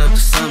fucking up the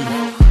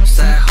summer.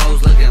 Sad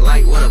hoes looking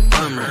like what a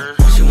bummer.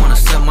 She wanna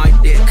suck my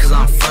dick cause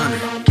I'm funner.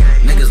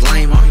 Niggas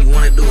lame, all he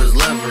wanna do is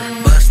love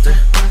her. Buster,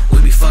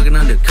 we be fucking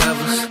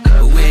undercovers,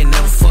 but we ain't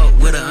never fuck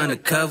with her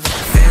undercover.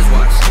 Feds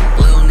watch,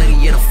 little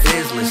nigga, yeah, the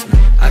feds listening.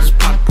 I just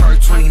popped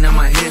perk 20, now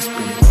my head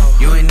spinning.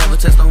 You ain't never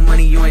touched no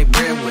money, you ain't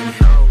bread with it.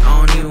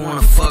 I don't even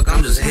wanna fuck,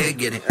 I'm just head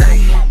getting.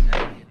 Ayy.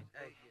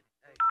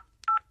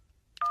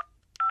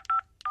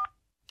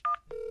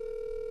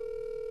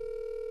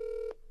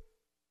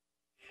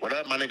 What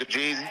up, my nigga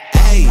Jeezy?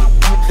 Hey,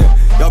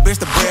 yo, bitch,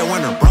 the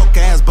breadwinner, broke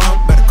ass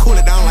bump. Better cool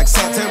it down like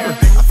September.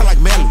 I feel like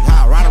Melly,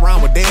 how I ride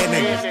around with dead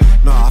niggas.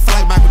 No, I feel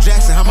like Michael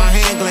Jackson, how my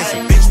hand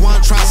glisten. Bitch,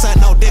 one try set,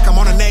 no dick, I'm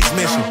on the next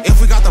mission.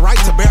 If we got the right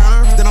to bear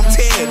arms, then I'm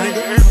Ted,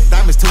 nigga.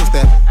 Diamonds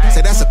two-step,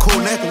 say that's a cool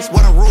necklace.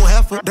 What a rule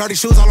heifer. Dirty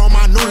shoes all on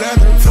my new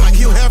leather. Feel like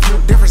Hugh Hefner.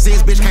 Difference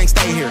is, bitch can't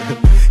stay here.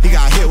 He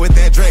got hit with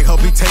that Drake,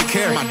 hope he take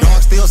care. My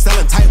dog still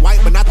selling tight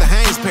white, but not the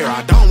Hanes pair.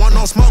 I don't want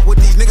no smoke with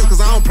these niggas cause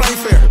I don't play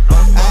fair.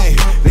 Hey,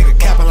 nigga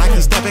capping like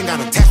he's stepping, got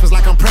attachments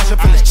like I'm pressure.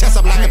 Fill his chest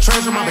up like a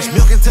treasure. My bitch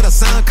milking till the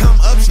sun come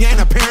up. She ain't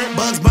a parent.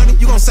 Bugs Bunny,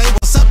 you gon' say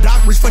what's up,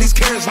 doc? Reach for these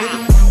carrots, nigga.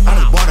 I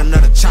just bought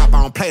another chop,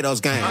 I don't play those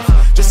games.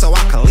 Just so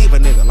I can leave a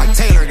nigga like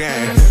Taylor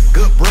gang.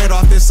 Good bread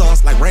off this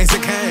sauce like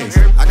Raising Cane's.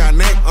 I got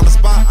neck on the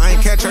spot, I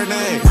ain't catch her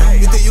name.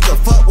 You think you can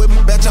fuck with me?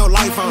 Bet your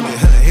life on it.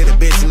 Hit a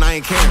bitch and I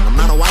ain't caring, I'm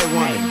not a white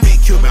woman. Big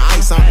Cuban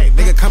ice on it.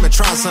 Nigga come and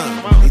try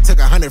something. He took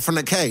 100 from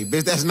the K,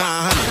 bitch that's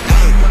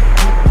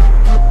 900.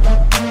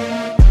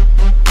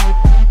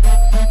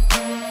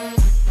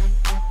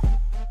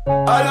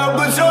 Alla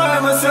bucioe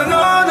ma se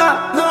nona,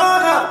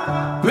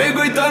 mi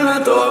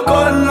guitana to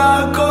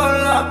colla.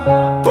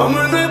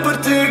 Pomme ne per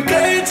ti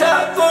che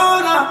c'è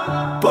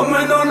buona.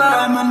 Pomme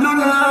nona.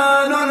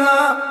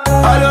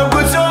 Alla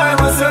bucioe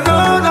ma se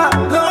nona,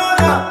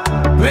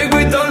 mi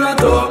guitana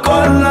to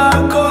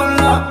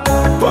colla.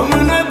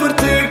 Pomme ne per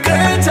ti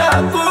che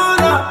c'è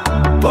buona.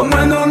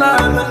 Pomme nona.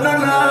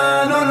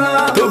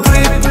 Tu pri,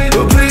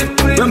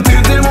 non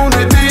ti devo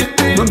ne di,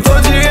 non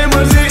togli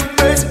emoji.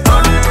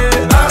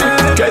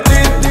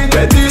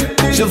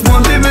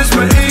 Gjithmonë ti veç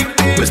me ik,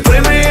 me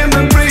sprej me jem në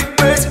prik,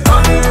 veç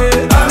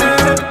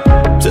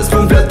që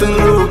s'pëm pjatë në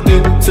rukti,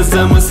 se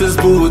zemë se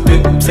zbuti,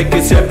 se ki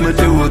qep me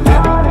t'juti.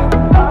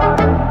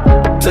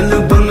 Se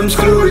nuk për në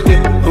mshkrujti,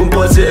 unë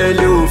po që e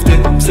lufti,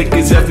 se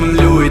ki qep me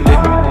m'lujti.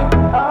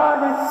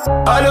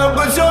 Ajo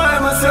bëqoj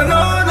më se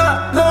nona,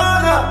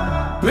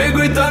 mi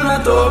kujton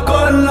ato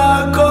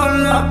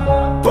konna.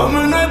 Po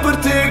më nëj për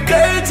ti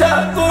kejqa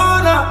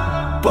kona,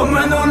 po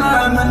me nona.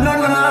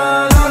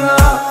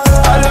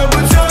 Ajo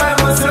bëqoj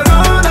më se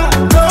nona,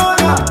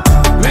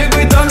 mi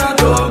kujton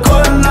ato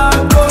konna.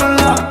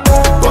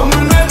 Po më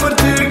nëj për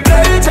ti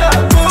kejqa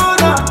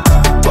kona,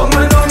 po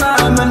me nona.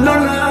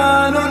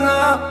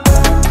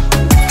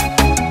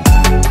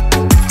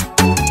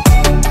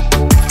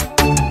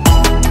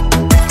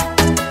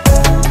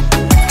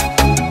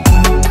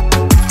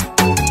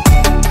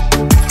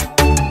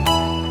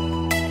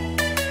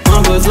 Më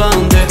gëzën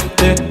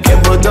te, ke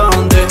bodon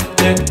te,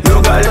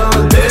 nuk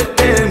ajon te,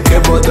 ke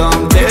bodon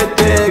te,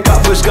 ka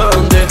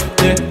përshkon te,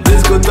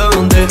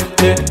 diskuton te,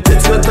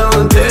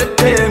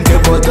 ke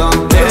bodon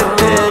te.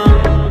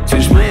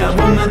 Qysh me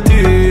jabu me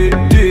ty,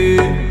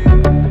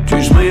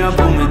 qysh me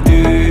jabu me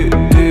ty,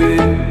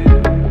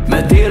 me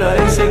tira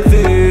i se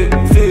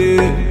këthy,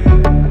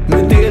 me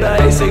tira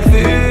i se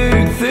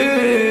këthy.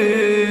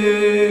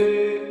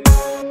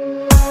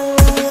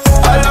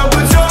 Ajo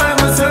bëqoj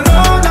më se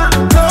nona,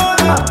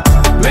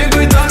 mi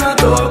kujton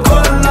ato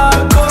konna.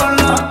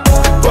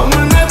 Po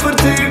më ne për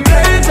ty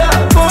kejqa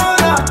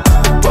kona,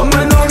 po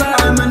me nona.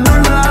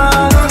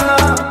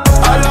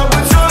 Ajo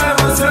bëqoj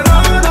më se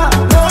nona,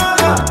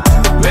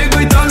 mi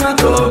kujton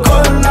ato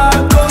konna.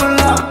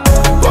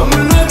 Po më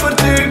ne për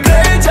ty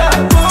kejqa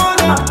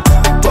kona,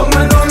 po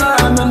me nona.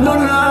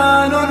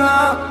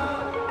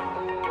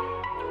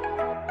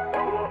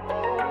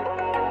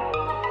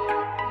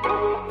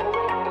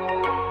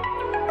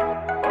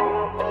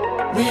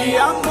 Mi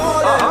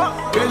amore,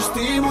 che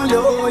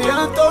stimolo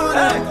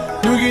tone,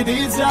 nuk I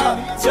di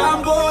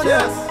c'ambone,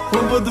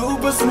 un po' du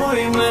për smoj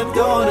me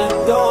done.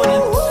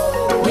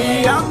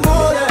 Mi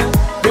amore,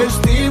 che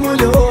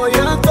stimolo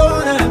tone.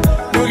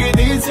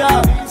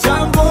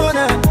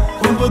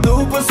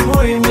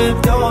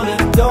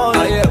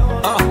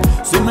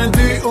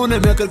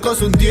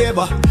 kërkos unë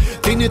djeva.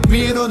 Ti një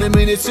t'miru në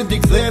minit që t'i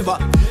ktheva.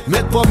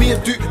 Me t'po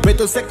mirë ty,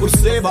 vetën se kur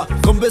seva.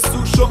 Kom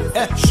besu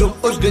shumë, shumë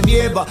është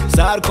gënjeva.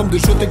 Se herë kom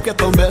dyshu t'im këtë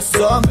ton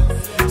besom.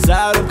 Se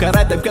herë ka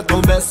rajt t'im këtë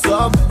ton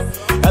besom.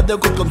 Edhe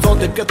ku t'kom ton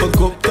t'im këtë ton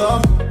kuptom.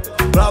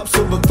 Prap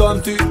su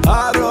bëton ty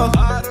haro.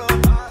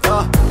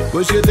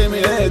 Kush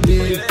jetemi e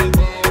di,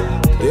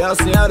 jas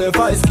njerë e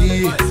fajski.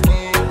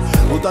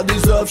 U ta di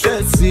zë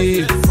fshetsi,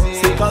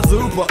 si ka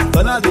zupo,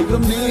 të na di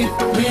këmni.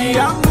 Mi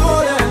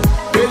amore,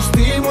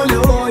 kështi më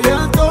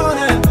lojën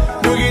tone.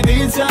 Nuk I di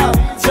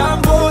qam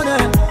bone,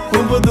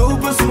 unë pëdu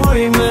pës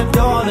moj me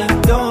tone.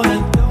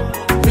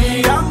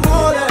 Mi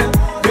amore,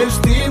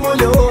 kështi më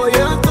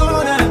lojën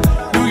tone.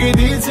 Nuk I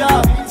di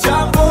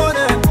qam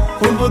bone,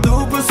 unë pëdu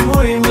pës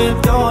moj me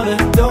tone.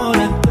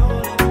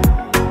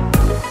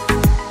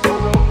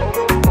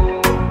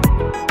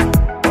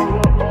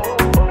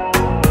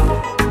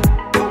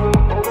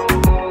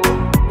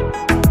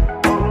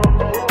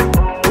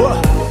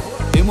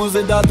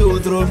 Se da tu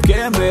trup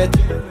kemit,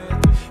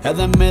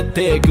 edhe me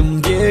tek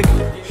m'gjek.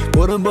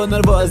 Kur m'bë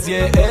nervozje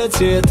e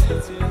qit,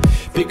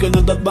 pikën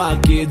në do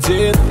t'baki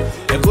gjit.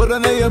 E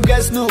kurën e jom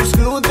kesh nuk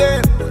shkrute,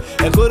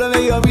 e kurën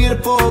e jom mirë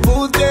po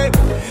bunte.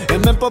 E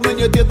me po me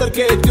një tjetër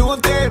kejt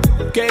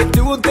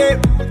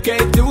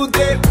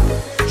lunte.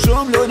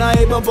 Shumë luna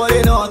I bën për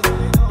I not,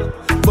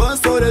 bën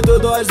store të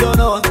do është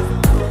zonot.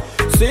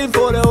 Sin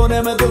fore une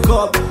me të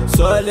kop,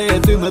 so e leje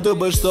ty me të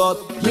bështot.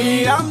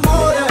 Mi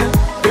amore,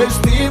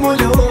 kështi më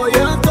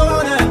lojën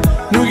tone.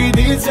 Nuk I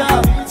di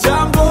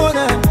qam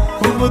bone,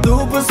 unë pëdu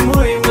pës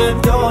muj me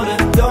tone.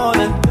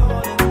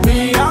 Mi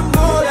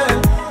amore,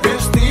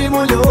 kështi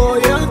më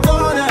lojën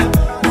tone.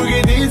 Nuk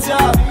I di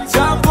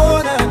qam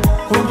bone,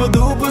 unë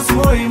pëdu pës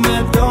muj me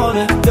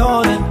tone.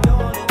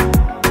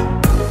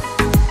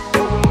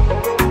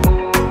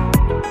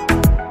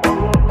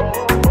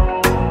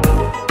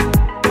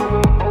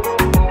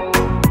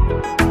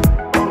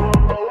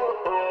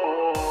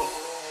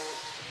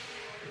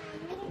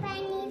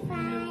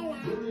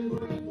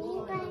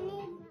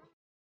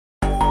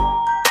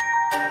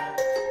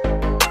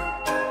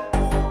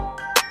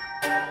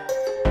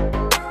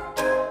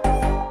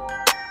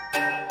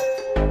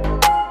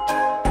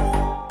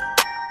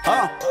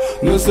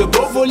 Nëse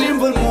po folim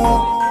për mu,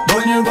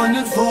 bën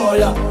një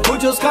t'folla. Po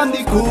që s'ka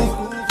ndiku,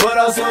 për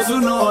aso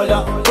s'unolla.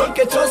 Për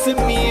ke qosim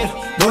mirë,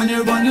 bën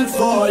një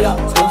t'folla.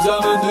 S'kom qa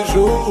me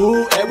ndyshu,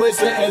 e bëj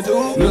se e du.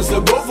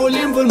 Nëse po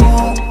folim për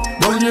mu,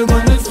 bën një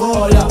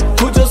t'folla.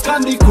 Po që s'ka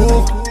ndiku,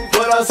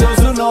 për aso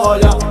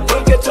s'unolla.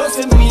 Për ke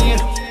qosim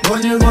mirë,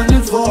 bën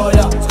një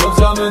t'folla. S'kom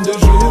qa me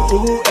ndyshu,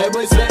 e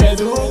bëj se e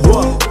du.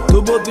 Tu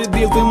bot I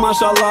dil ti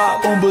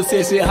mashallah, unë bësje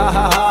si ha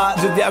ha ha.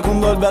 Gjithja ku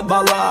ndor vet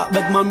balla,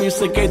 vet ma mirë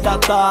se kejt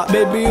ata.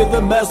 Baby you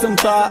the best në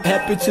ta,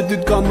 happy që ty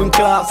t'kom në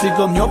kra. Si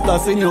kom njopta,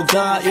 si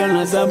njopta, jo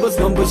në zembës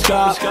kom përshka.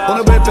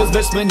 Unë bëj pes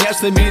vesh me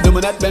njerës të mi, du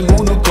më net me mu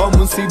nuk kom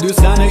në si dy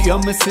sene. Jo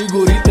me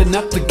sigurit e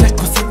net të kek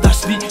ku si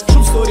dashni.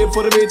 Shumë storje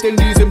për vete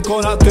lizim,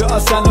 kona të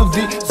asa nuk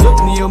di.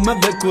 Zot një jo me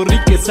dhe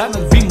kurike, sa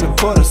në vim me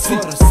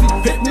përësi.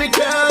 Hit me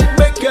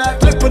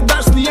kek, lek për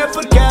dashni e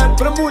për kek.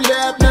 Për mu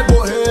let me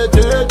bohet,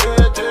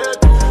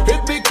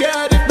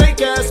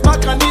 s'ma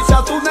ka një qa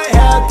thu ne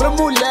het, për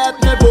mu let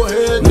me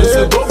bohet.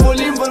 Nëse po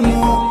folim për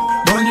mu,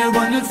 bën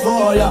një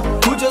t'folla.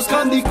 Ku që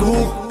s'ka ndiku,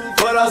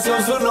 për aso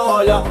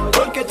s'unolla.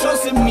 Për ke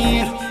qosim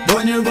mirë,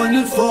 bën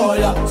një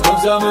t'folla. S'kom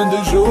qa me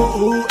ndyshu,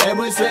 e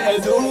bëj se e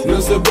du.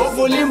 Nëse po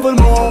folim për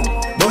mu,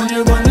 bën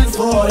një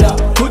t'folla.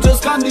 Ku që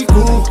s'ka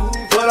ndiku,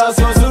 për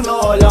aso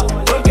s'unolla.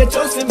 Për ke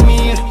qosim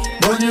mirë,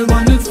 bën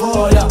një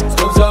t'folla.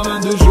 S'kom qa me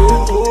ndyshu,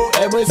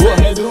 e bëj se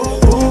e du.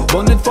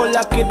 Bën një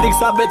t'folla kiti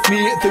ksa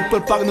vetmi, ty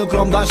për pak nuk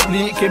rom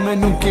dashni. Keme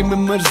nuk kime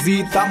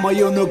mërzit, ta ma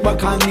jo nuk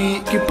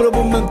bakani. Ki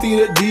provu me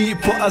m'tire di,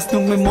 po as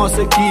nuk me mos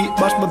e ki.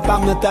 Bashk me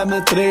pam në te me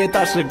tre,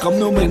 ta shrekom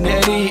nuk me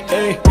neri.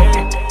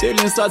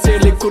 Tilin sa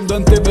cili kur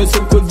dën të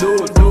besim kur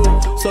dur.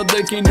 Sot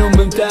dhe ki nuk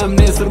me m'tem,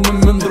 nesër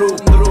me ndru.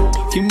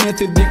 Ki me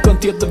ti dikon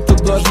tjetër të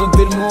dosh në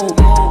dirmu.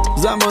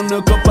 Zaman në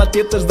kopa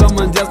tjetër zdo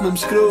më ndjas me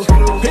m'shkru.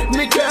 Hit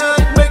me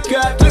kek,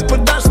 lek për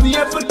dashni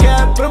e për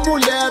kek. Për mu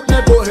let me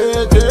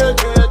bohet,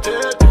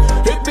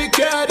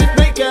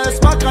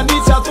 s'ma ka një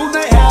qa thu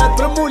ne het,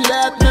 për mu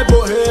let me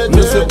bohet.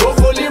 Nëse po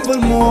folim për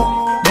mu,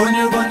 bën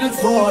një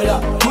t'folla.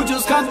 Ku që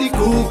s'ka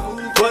ndiku,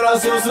 për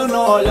aso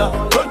s'unolla.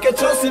 Për ke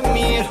qosim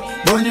mirë,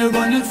 bën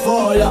një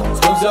t'folla.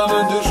 S'kom qa me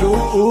ndyshu,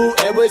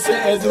 e bëj se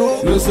e du.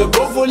 Nëse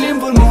po folim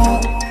për mu,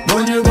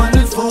 bën një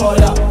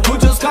t'folla. Ku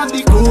që s'ka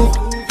ndiku,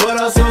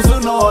 për aso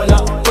s'unolla.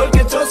 Për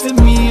ke qosim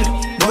mirë,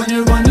 bën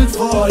një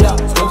t'folla.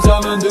 S'kom qa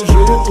me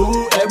ndyshu,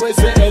 e bëj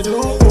se e du.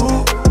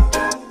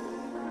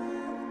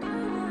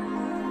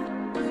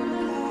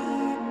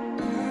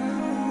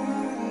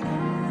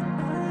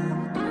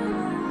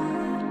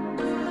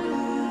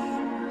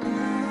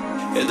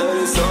 E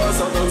deri sa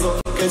të nzo,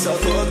 ke qa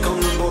thot kam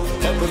në po.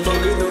 E për to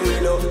këtë në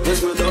milo,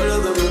 nesh me dole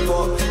dhe me po.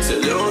 Se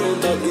ljonin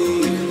t'a di,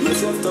 me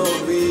qef të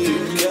obi,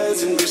 ke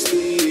që më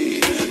kështi.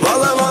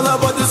 Valla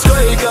po të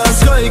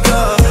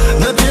skojka,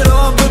 në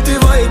tiron për ti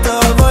vajta.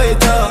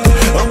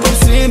 Am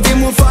përsin ti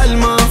mu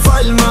falma,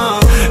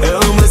 e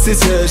am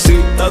si qeshi,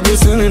 ta du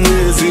synë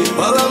nezi.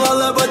 Valla,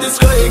 valla, pa ti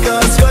s'kojka,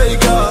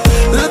 s'kojka.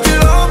 Në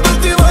Tiranë për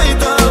ti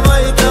vajta,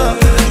 vajta.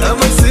 E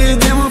më si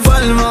di më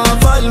falma,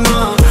 falma.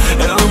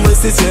 E më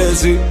si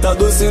qeshi, ta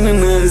du synë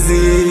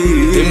nezi.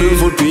 Ti me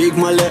më fur pik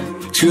ma le,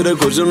 qyre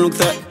kur gjën nuk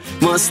the.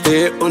 Mas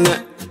te une,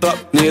 prap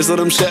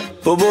njëzër më she.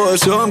 Po bo e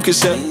shumë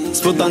kishe,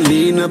 s'po ta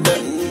linë e be.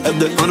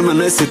 Edhe anë me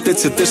nëjë si ti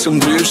që ti shumë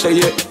ndryshe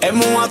je. E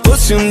mu ato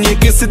që më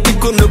njeki si ti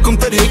kur nuk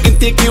më tërhekin.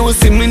 Ti ki unë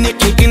si me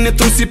njekin e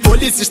tru si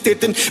polisi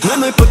shtetin.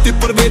 Menoj për ti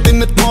për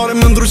vetin me t'mare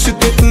me ndru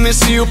qytetin. Me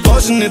shi u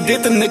pashën e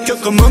detin e kjo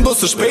komando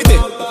së shpejti.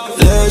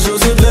 Lejo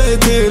se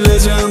t'lejti,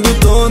 legendu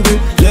tondi.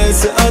 Lej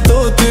se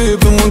ato ty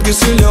për mund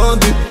kishi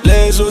landi.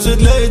 Lejo se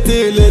t'lejti,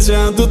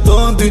 legendu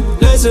tondi.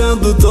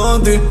 Legendu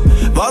tondi.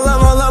 Valla,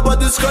 valla, pa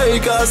ti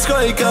s'kojka,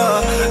 s'kojka.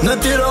 Në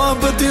Tiranë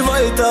për ti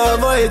vajta,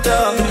 vajta.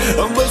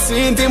 Më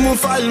bëllësin ti mu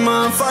falma,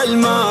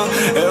 falma.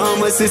 E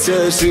më si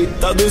qeshi,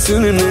 ta du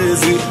synë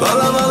nezi.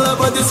 Valla, valla,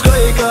 pa ti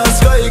s'kojka,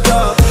 s'kojka.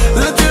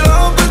 Në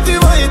Tiranë për ti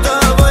vajta,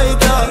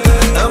 vajta.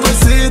 E më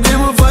si ti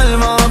mu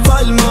falma,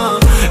 falma.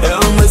 E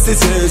më si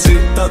qeshi,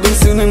 ta du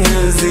synë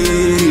nezi.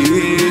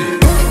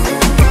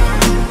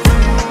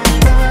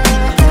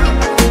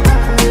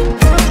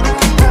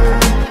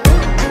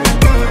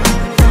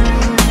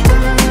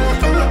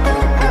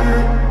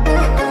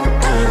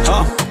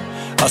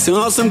 Asë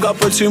asëm ka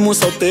pëlqy mu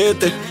sa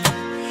tete.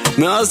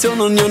 Me asë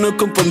në një në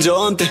këm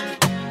pëngjante.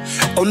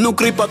 O nuk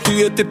ri pa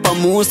ty e ti pa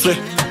mustre.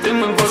 Ti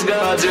me pos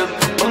gajën,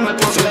 po me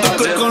pos gajën. Të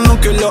kërkon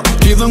nuk e la,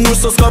 ki dhe ngurë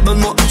sa s'ka ben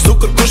ma. S'du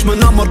kërkush me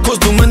na markos,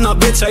 du me na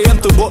beqa jem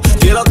të bo.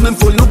 Tjerat me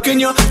m'full nuk e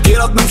nja,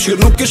 tjerat me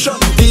m'shir nuk e sha.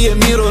 Ti e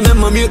miro ne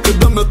ma mirë këtë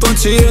dëm me ton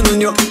që je në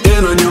njo, je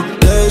në njo.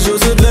 Lejo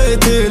se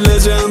t'lejti,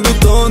 legendu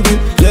tondi.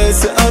 Lej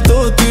se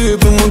ato ty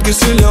për mund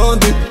kishi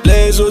landi.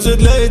 Lejo se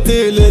t'lejti,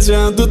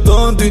 legendu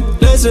tondi.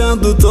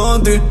 Legendu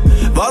tondi.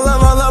 Valla,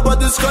 valla, pa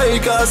ti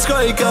s'kojka,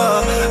 s'kojka.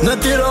 Në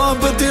Tiranë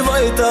për ti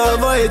vajta,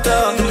 vajta.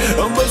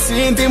 Më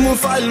bëllësin ti mu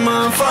falma,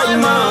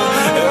 falma.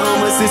 E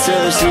më si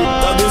qeshi,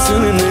 ta du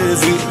synë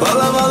nezi.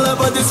 Valla, valla,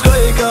 pa ti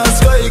s'kojka,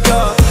 s'kojka.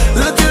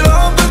 Në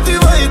Tiranë për ti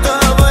vajta,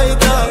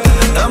 vajta.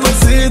 E më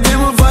si ti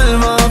mu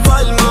falma,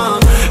 falma.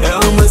 E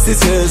më si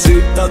qeshi,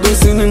 ta du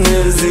synë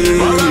nezi.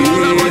 Valla,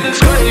 valla, pa ti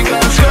s'kojka,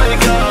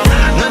 s'kojka.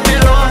 Në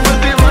Tiranë për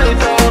ti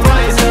vajta,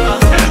 vajta.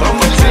 E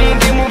më si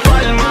ti mu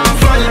falma,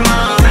 falma.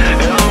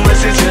 E më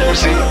si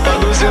qeshi, ta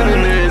du synë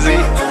nezi.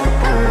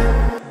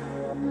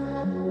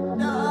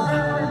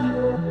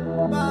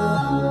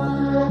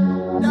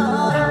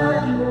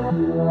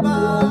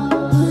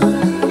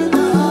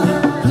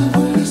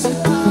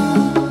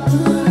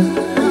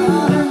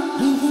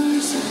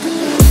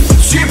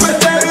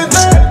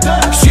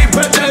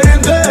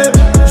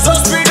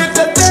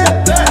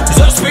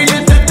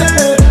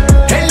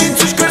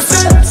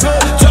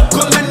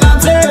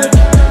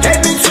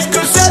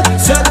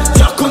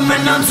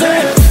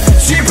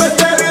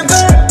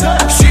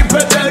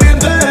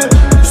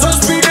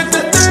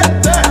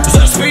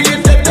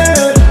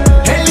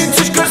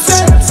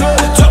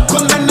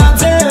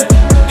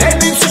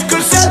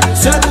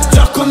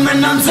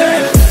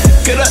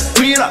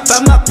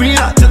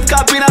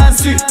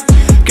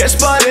 Kesh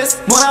pares,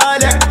 mora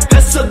lek, e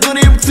së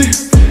durim këty.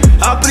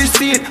 A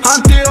Prishtin,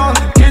 Antion,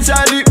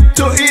 Keqali,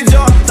 të i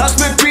gjon. Dash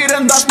me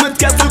piren, dash me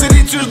t'ket, të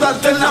gëri qysh dal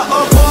të na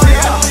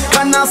oboja.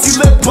 Ka nasi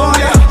dhe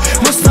boja,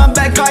 mos na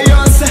beka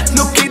jon se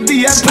nuk i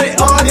dijen prej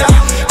orja.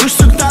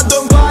 Kushtu këta do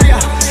mbarja,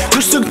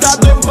 kushtu këta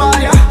do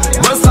mbarja.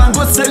 Mos na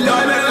ngut se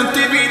lojme në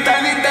TV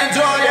tani të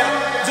gjoja.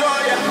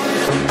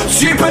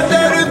 Shqipe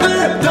të rëndë,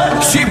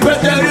 shqipe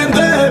të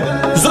rëndë.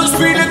 Zë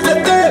shpilit të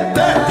te,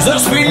 zë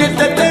shpilit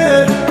të te.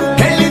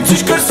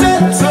 Qysh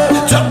kërset,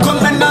 gjokon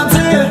me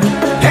nanze.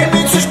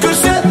 Hemi qysh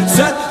kërset,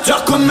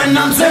 gjokon me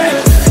nanze.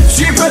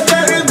 Shqipe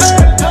të rëndë,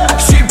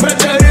 shqipe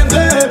të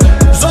rëndë.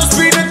 Zë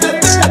shpilit të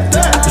te,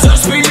 zë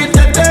shpilit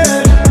të te.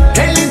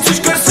 Hemi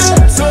qysh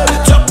kërset,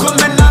 gjokon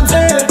me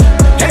nanze.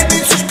 Hemi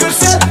qysh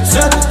kërset,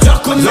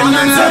 gjokon me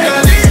nanze.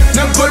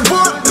 Në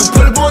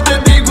përbot e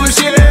di ku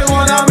shire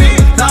ona mi.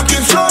 Na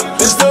kim shok,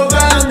 e s'do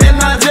vend e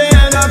na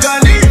gjeje në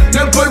kani.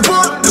 Në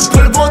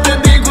përbot e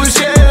di ku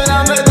shire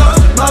na me do.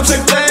 Na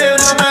pshek te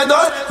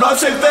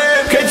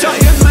Keqa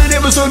jetë me një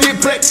mëso një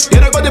prek.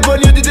 Jena gati për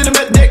një ditin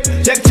me dek.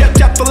 Qek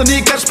për dhe një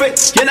ka shpejt.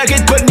 Jena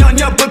ketë për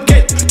një për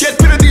ket. Ketë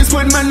për e din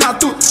s'pojnë me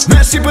natu.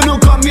 Me shqipë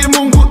nuk ka mirë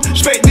mungut.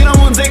 Shpejt njëra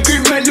mund zej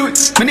kryt me lujt.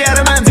 Me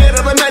njerë me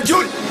ndzirë dhe me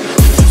gjull.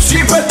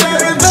 Shqipe të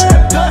rëndë,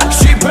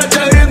 shqipe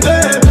të rëndë.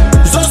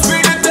 Zë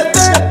shpilit të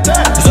te,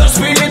 zë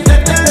shpilit të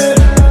te.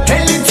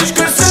 Helin qysh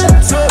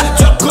kërset,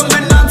 gjokon me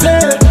nanze.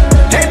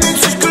 Helin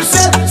qysh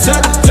kërset,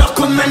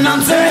 gjokon me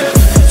nanze.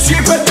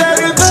 Shqipe të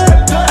rëndë,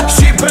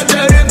 shqipe të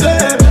rëndë.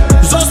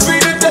 Zë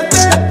shpilit të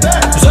te,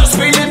 zë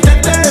shpilit të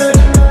te.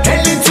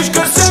 Helin qysh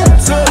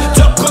kërset,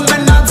 gjokon me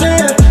nanze.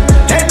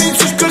 Helin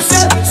qysh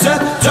kërset,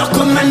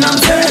 gjokon me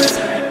nanze.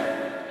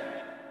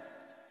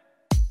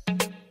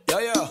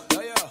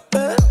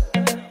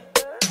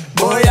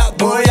 Boja,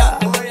 boja.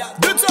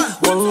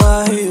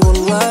 Wallahi,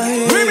 wallahi.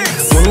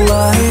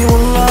 Wallahi,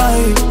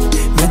 wallahi.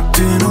 Me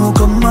ty nuk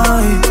o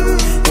maj.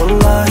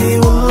 Wallahi,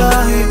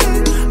 wallahi.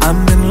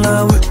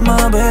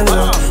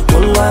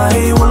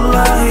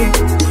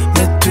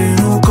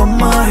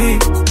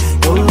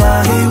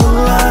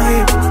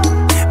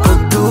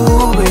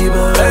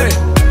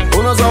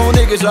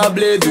 kisha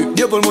bleti,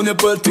 një për mu një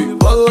për ty.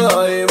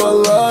 Wallahi,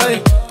 wallahi,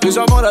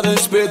 kisha mora dhe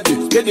në shpeti,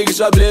 këti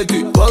kisha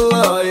bleti.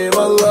 Wallahi,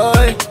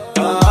 wallahi,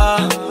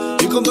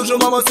 i kom të shumë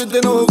mama si ti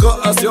nuk o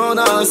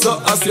asjona, so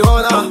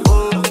asjona.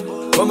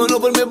 Po më nuk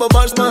për mi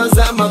babash në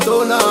zemma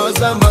tona,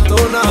 zemma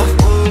tona.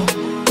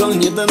 Të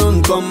njëtën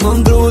unë kom më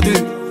ndru ty,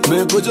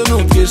 me po që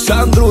nuk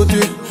kisha ndru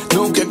ty.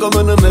 Nuk e kom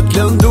në me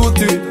t'lëndu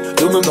ty,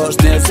 du me mbash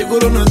një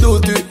sigur në ndu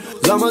ty.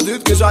 Zama ty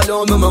t'kisha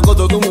lonë, me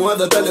koto du mu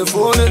edhe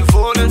telefonin.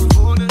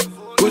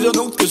 Ku që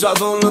nuk t'kisha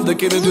thonë, dhe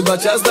kini ty ta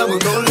qes dhe më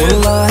dolli.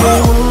 Wallahi,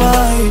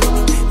 wallahi,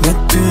 me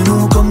ty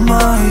nuk o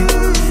maj.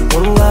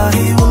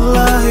 Wallahi,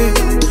 wallahi,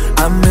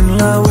 I'm in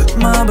love with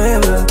my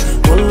baby.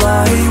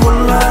 Wallahi,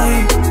 wallahi,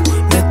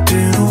 me ty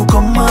nuk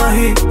o maj.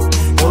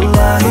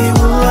 Wallahi,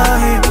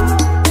 wallahi,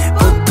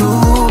 but du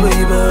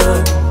baby.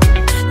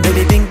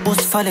 Baby pink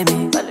bus falemi.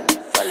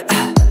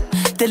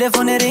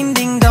 Telefoni ring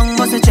ding dong,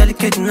 mos e qel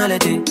këtë në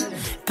leti.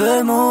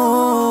 Për mu,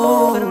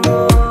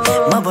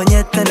 ma bën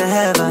jetë në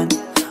heaven.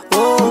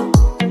 Oh,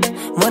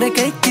 more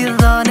kejt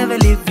tira, never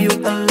leave you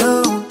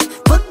alone.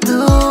 But do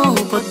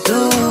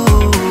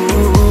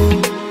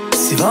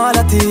si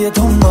vala ti e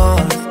të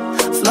mbar,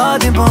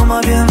 flatin po ma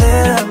vjen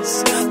veras,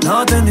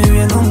 natën ty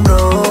e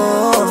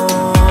numroj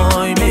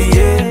me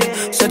je,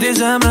 se ti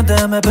zemrën dhe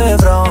me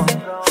pevron.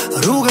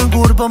 Rrugën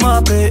kur po ma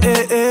pre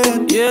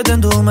jetën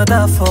du me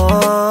ta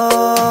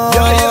fort.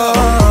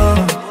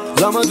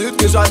 Zama ty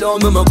t'kisha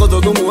lonë, me koto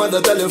du mu edhe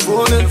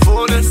telefonin.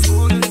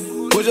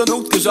 Ku që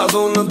nuk t'kisha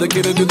thonë, dhe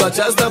kini ty ta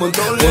qes dhe më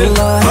t'olli.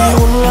 Wallahi,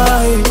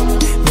 wallahi,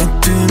 me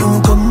ty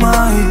nuk o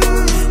maj.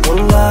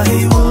 Wallahi,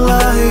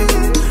 wallahi,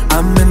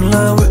 I'm in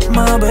love with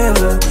my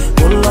baby.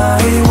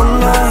 Wallahi,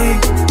 wallahi,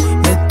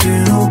 me ty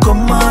nuk o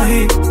maj.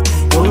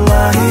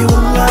 Wallahi,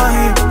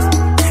 wallahi,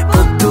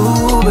 but do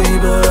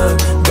baby,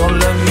 don't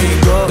let me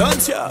go.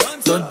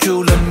 Don't you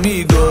let me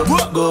go,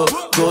 go,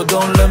 go,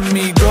 don't let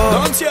me go.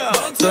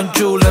 Don't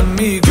you let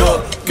me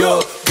go,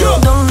 go, go.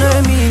 Don't let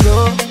me go,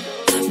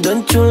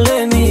 don't you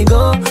let me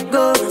go,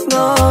 go,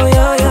 go,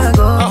 yeah, yeah,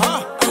 go.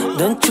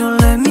 Don't you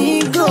let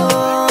me go.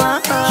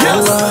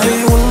 Wallahi,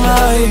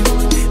 wallahi,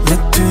 me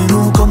ty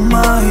nuk o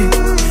maj.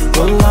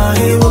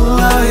 Wallahi,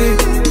 wallahi,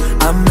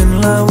 I'm in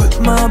love with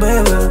my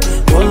baby.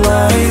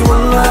 Wallahi,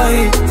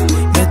 wallahi,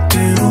 me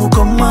ty nuk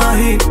o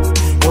maj.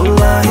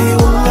 Wallahi,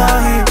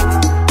 wallahi,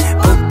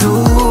 but do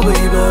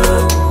baby.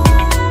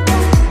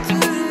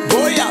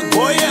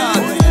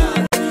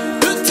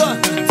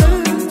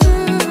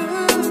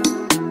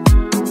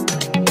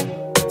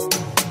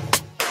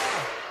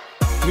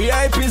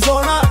 VIP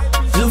zona,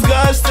 gjithë nga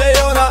është e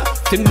jona.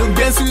 Ti nuk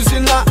bjen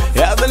syzina,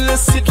 edhe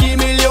nësi ki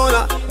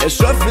miliona. E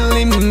shok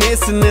fillim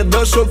mesin e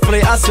do shok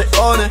prej ase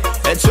one.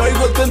 E qoj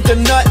gotën të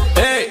naj,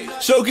 ej,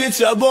 shoki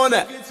qa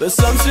bone.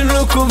 Besëm që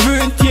nuk u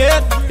vynë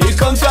tjet, i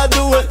kom qa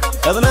duhet.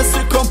 Edhe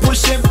nësi kom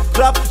pushim,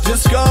 prap,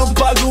 gjithë shka më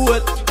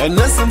paguhet. E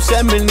nësëm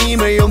që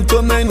menime, jom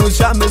të menu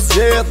qa me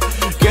zjedh.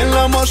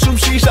 Kena ma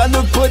shumë shisha,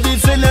 nuk po di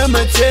cile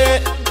me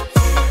qet.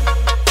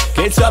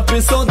 Ke qa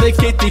pinson dhe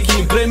keti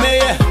kim prej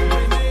meje.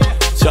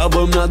 Qa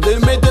bëm na 2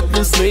 metët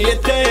nës me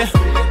jeteje.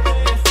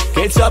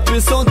 Ke qa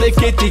pinson dhe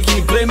keti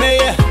ki prej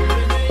meje.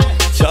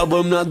 Qa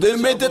bëm na 2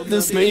 metët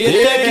nës me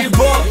jeteje. E ki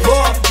bo,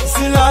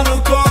 si na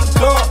nuk ko,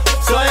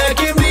 sa e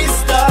ki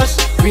mistash,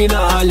 pina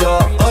hallo,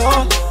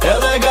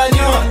 edhe ga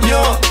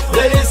njo,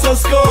 deri sa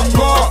s'ko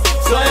mo.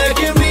 Sa e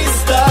ki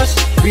mistash,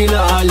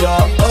 pina hallo,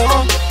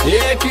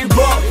 e ki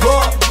bo,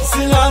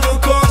 si na nuk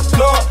ko,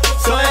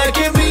 sa e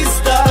ki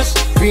mistash,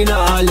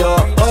 pina hallo,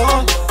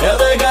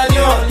 edhe ga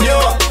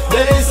njo,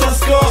 deri sa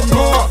s'ko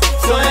mo.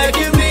 Sa e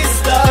ki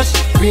mistash,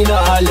 pina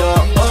hallo,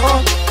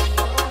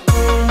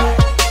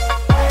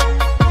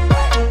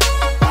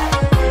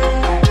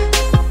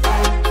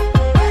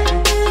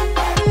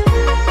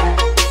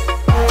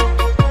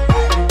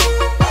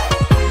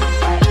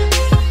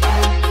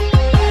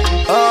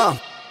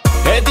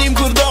 e dim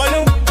kur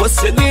dollum, po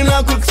se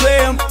dina kur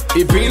kthejem.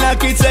 I pina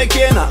ki që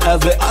kena,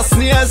 edhe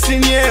asnjë si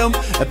njehem.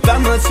 E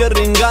pëmë që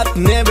ringat,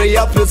 neve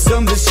ja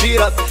plëtsëm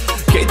dëshirat.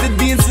 Kejtë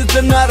dinë si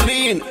të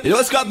narrin,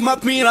 jo shkat ma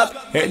t'mirat.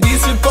 E di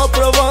si po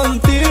provon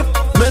tip,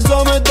 me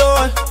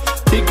dojnë.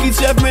 Ti ki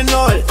qep me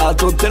noll,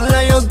 ato të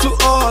lejon t'u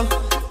on.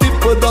 Ti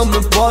po do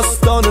me pas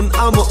tonën,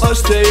 amo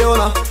është e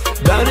jona.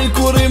 Dani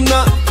kurim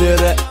na,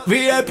 tëre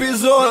VIP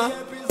zona.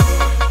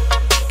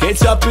 Ke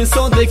qa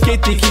pinson dhe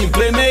keti kim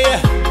prej meje.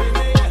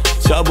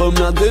 Qa bëm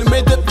na 2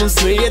 metët nës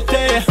me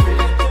jeteje.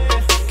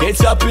 Ke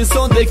qa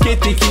pinson dhe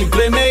keti kim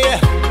prej meje.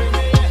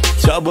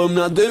 Qa bëm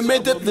na 2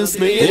 metët nës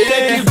me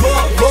jeteje. E ki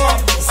bo,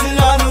 si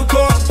na nuk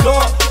ko,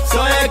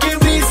 sa e ki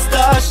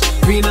mistash,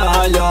 pina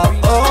hallo,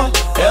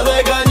 edhe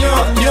ga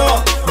njo,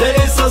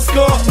 deri sa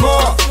s'ko mo.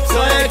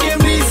 Sa e ki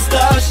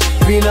mistash,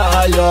 pina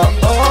hallo,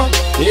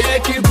 e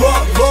ki bo,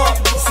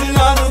 si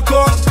na nuk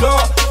ko,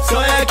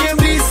 sa e ki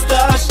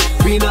mistash,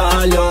 pina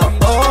hallo,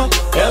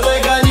 edhe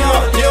ga njo,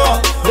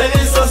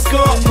 deri sa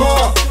s'ko mo.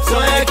 Sa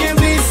e ki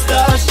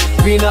mistash,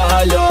 pina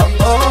hallo,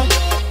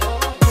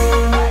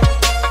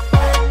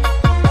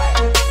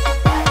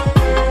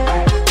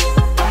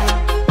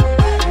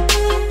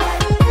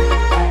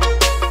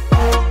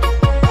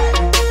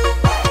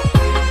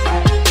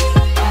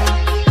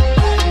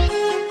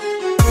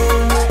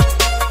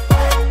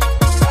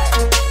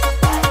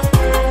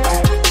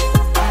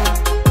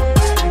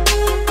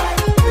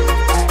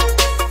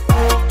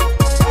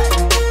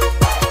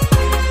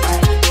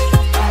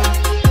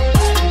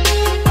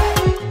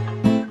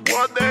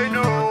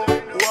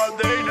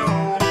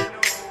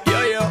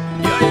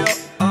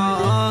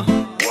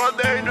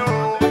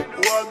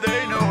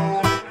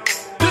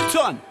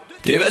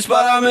 Ti veç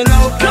para me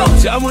nuk,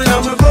 qa mujna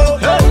me po,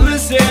 me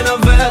sena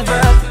vet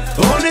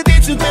Unë e di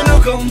që ti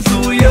nuk kom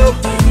thu jo,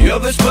 jo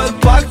veç për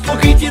pak, po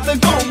ki tjetën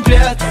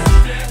komplet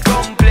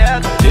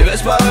Ti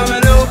veç para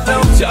me nuk,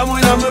 qa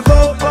mujna me po,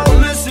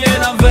 me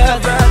sena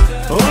vet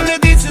Unë e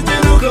di që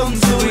ti nuk kom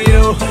thu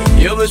jo,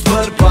 jo veç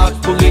për pak,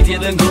 po ki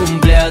tjetën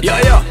komplet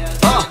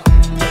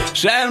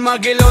Shenë ma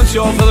gellon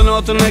qofë dhe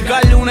notën e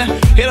kalune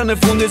Herën e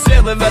fundit se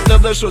dhe vetë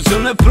dhe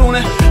shoqën e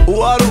prune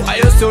U aru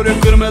ajo storje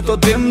kër me to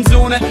tim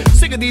zune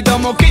Si këtë dita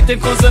mo kitin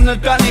kose në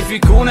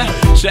planifikune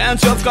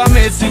Shenë qofë ka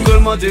me si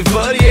kër motiv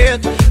për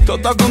jet To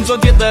ta kumë qo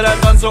tjetër e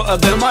kanë qo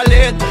edhe ma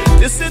let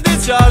Ti si di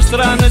qa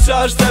është rënë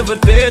qa është e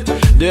vërtet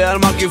Dhe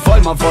erë ma ki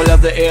fall ma falja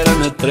dhe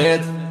erën e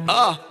tret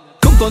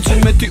Ton që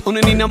me ty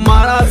unë e nina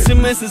marat si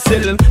me se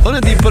selen Unë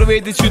e di për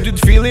veti që ty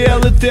t'fili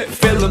edhe te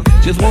fillën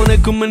Gjithmonë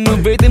e ku me në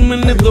vetin me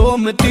në do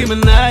me ty me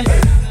naj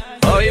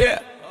Oh yeah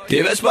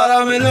Ti veç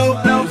para me nu,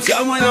 qa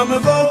mujna me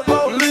bo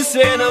Në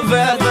sena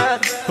vet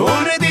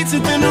Unë e di që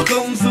ti nuk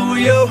kom thu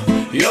jo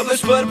Jo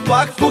veç për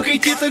pak po ki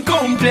tjetën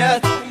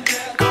komplet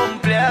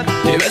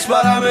Ti veç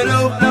para me nu,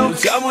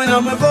 qa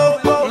mujna me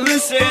bo Në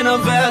sena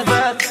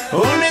vet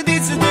Unë e di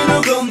që ti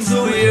nuk kom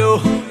thu jo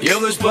Jo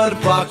veç për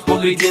pak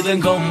po ki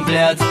tjetën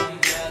komplet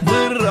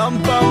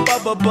Ram pam pa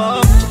pa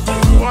pam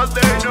What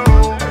they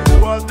know,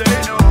 what they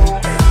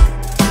know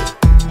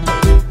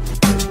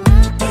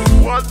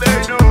What they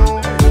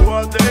know,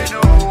 what they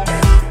know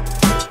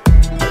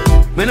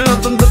Me në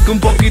të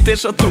ndërkëm po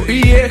kitesha tu i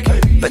ek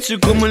Veç që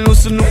ku më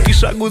lusë nuk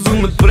isha guzu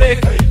me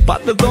t'prek Pa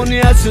të thoni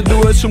e që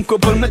duhet shumë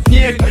ko për me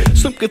t'njek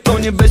Shumë këtë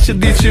thoni veç që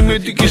di që me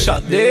ty kisha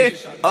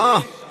dek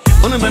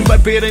Unë me n'baj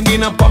pere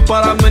njina pak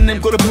para menem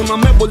Kure puna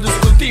me bo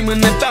diskutime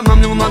në tema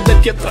njuna dhe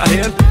tjetra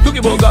her Nuk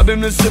i bo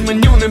gabim nëse me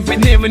njunin për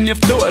neve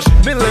njeftosh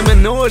Bile me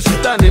nosh,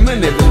 tani me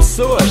neve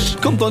nësosh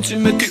Kom ton që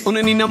me ty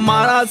unë e njina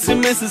marat si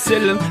me se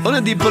selen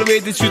Unë e di për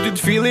veti që ty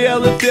t'fili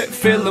edhe te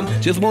fillëm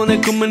Gjithmonë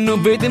e ku me në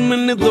vetin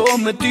me në do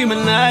me ty me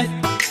naj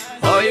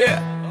Oh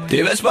yeah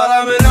Ti veç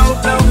para me nu,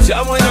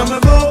 qa mujna me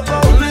bo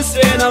Unë e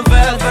sena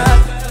vet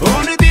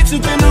Unë e di që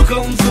ti nuk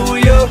kom thu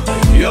jo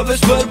Jo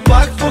veç për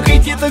pak po ki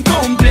tjetën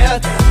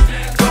komplet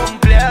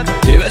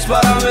Ti veç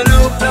para me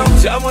nu,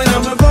 qa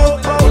mujna me bo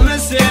Unë e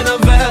sena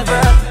vet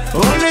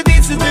Unë e di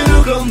që ti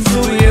nuk kom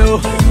thu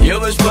jo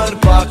Jo veç për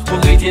pak po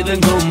ki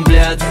tjetën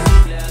komplet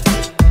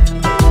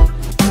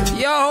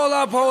Yo, hold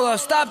up,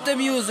 stop the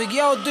music.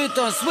 Yo,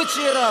 Duton, switch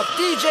it up.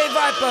 DJ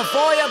Viper for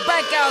all your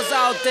backouts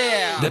out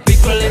there. The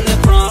people in the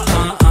front,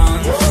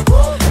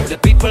 the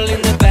people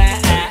in the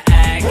back,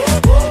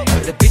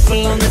 the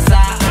people on the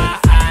side.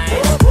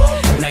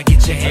 Now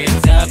get your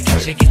hands up,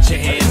 get your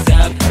hands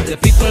up. The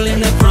people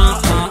in the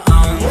front,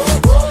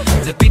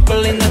 the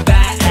people in the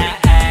back,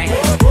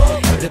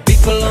 the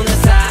people on the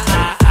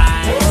side.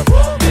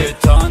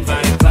 Duton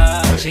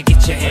Viper,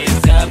 get your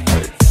hands up.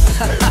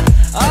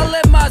 I'll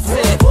let my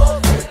say.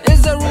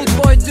 It's the rude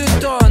boy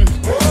Duton,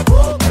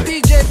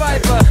 DJ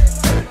Viper,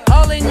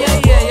 all in your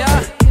ear,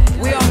 yeah?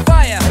 We on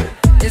fire,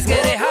 it's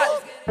getting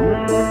hot.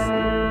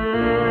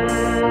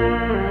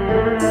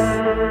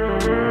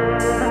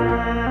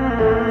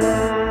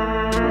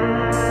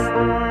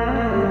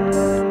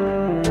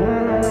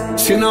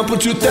 Shina për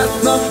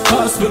qytet në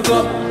has për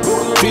klap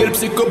Firë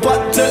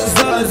psikopat që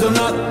zdaj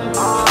zonat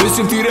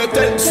Vesim tire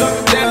të shak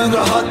të në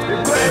rahat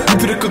Në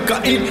tire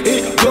kokain i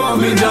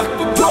kam i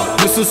njak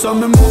Nësë sa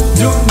me mu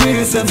gjun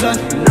një se zan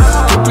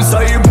Këpi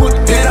sa i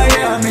but era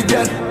jam i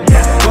gjen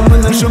Po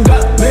më në shumë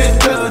gat me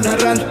të në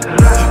ran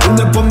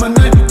Unë po më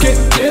nëj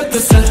këtë të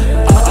sen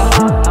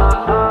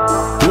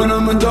Unë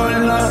më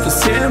dojnë la për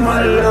si ma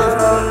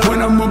lëf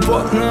Unë më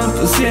pot në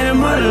për si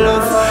ma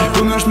lëf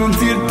Unë është më më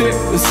thirë të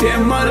për si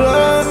ma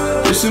lëf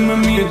Ishë më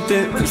mirë të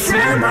për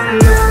si ma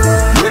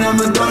lëf Unë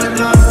më dojnë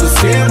la për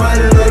si ma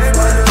lëf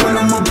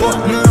Unë më pot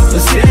në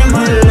për si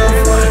ma lëf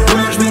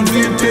Unë është më më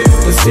thirë të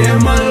për si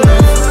ma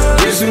lëf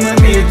Ishë më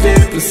mirë të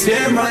për si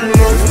ma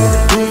lëf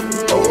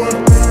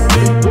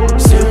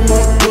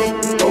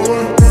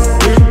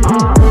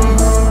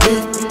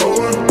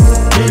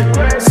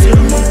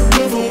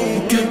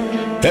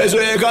E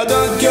që e ka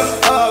dënë kjo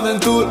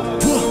aventur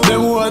Me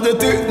mua dhe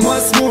ty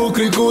mas mu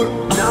krikur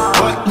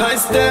What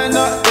nice stand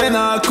up e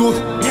na kur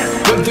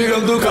Për ty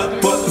jëllë dukat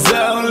po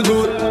zemër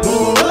dur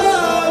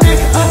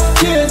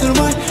Qe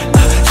normal,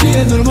 qe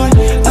normal,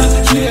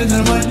 qe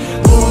normal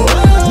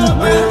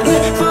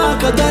Ma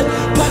ka dal,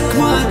 pak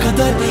ma ka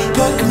dal,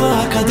 pak ma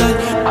ka dal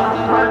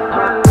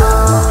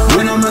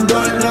Unë më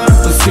dojnë në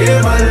për si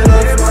ma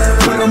lëf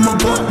Unë më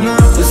pot në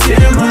për si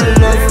ma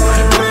lëf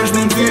Unë është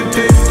në t'virë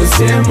ty për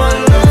si ma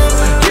lëf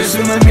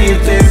Ishë më mirë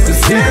të për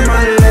si ma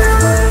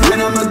lëf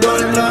Unë më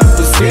dojnë në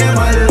për si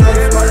ma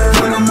lëf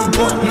Unë më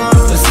pot në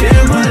për si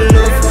ma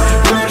lëf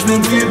Unë është në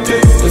t'virë ty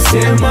për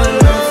si ma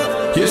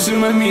lëf Ishë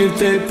më mirë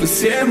të për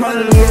si ma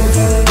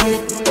lëf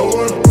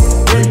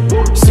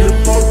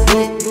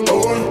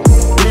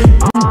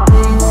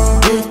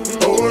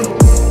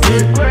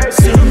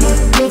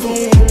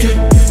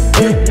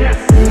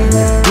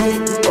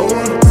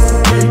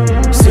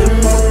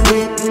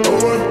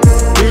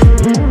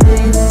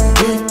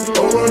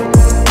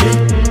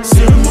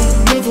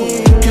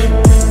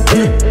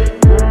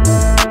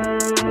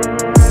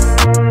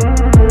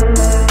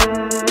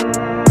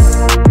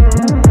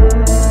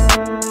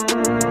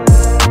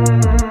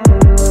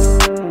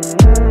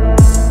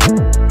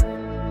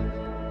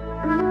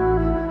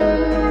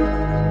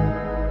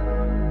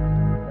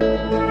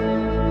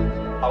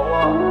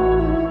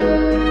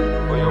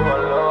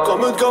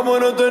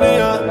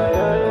monotonia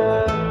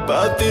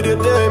Partire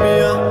te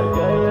mia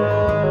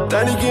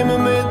Tani chi mi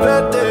mette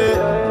a te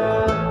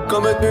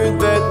Come tu in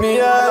te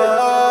mia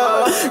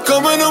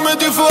Come non mi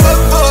ti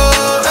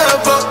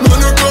forever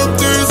Mono con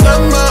tu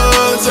sama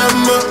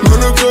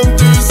Mono con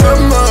tu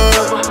sama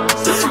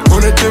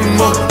Mono ti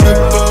mo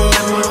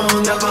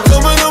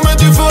Come non mi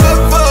ti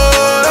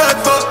forever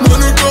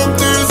Mono con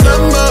tu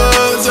sama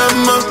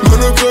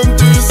Mono con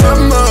tu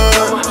sama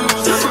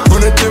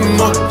Mono ti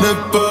mo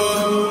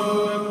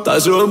Ta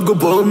shumë ku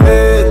po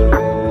met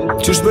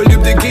Qysh për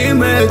lyp t'i ki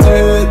me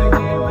qet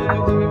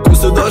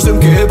Kus të dashtem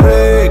ke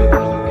prek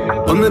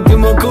O në ti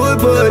më kuj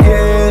për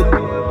jet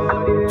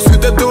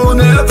Syte tu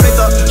në e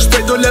frita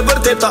Shpejt u le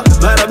vërteta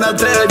Vera me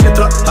 3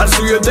 vjetra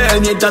Arsuje dhe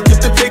njëta Ti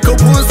të plej ko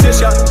pun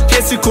s'eshja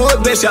Kesi ku e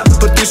beshja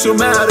Për ti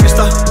shumë e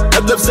rishta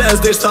Edhe pse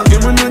s'deshta Ki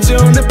më në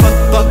që unë e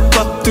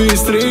pa Ty i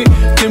stri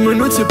Ki më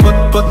në që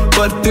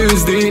për ty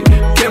s'di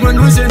Ki më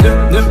në që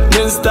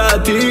në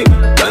stati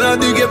Kana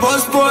di ke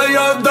pos po e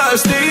jo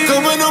dashti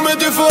Come non mi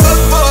ti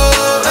forever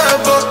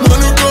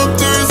Mono con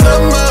tu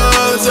sama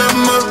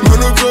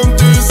Mono con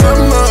tu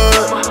sama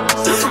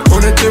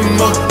Mono ti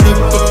mo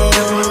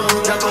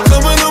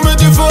Come non mi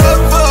ti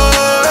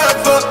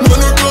forever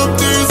Mono con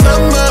tu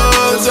sama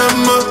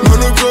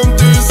Mono con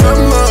tu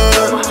sama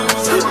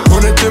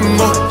Mono ti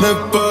mo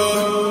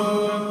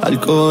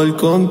Alkohol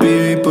kom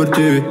pi për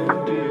ty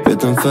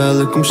Vetëm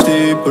fellë kom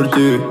shti për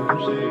ty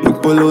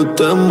Nuk po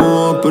lutem mo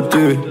për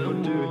ty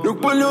Nuk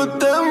po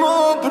lutem mo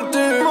për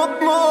ty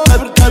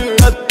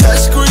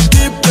Eshku i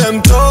tip të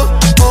mto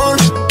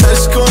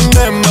Eshku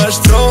në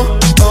mashtro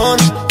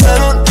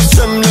Tenon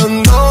që më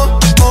lëndo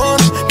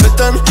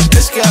Vetën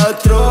eshke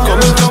atro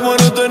Come ka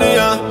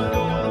monotonia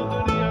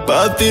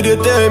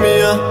Partiret e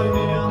mia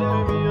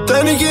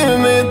Tani kimi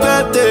me të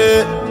te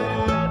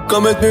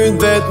Come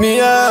t'myt vet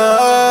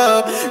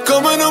mia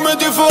Come non mi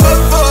ti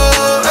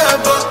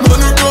forever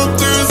Mono con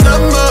tu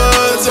sama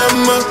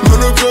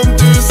Mono con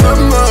tu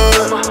sama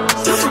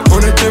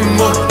Mono ti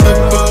mo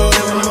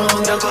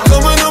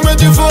Come non mi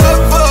ti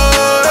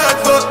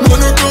forever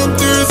Mono con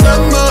tu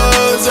sama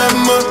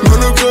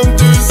Mono con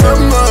tu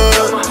sama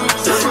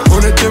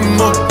Mono ti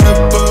mo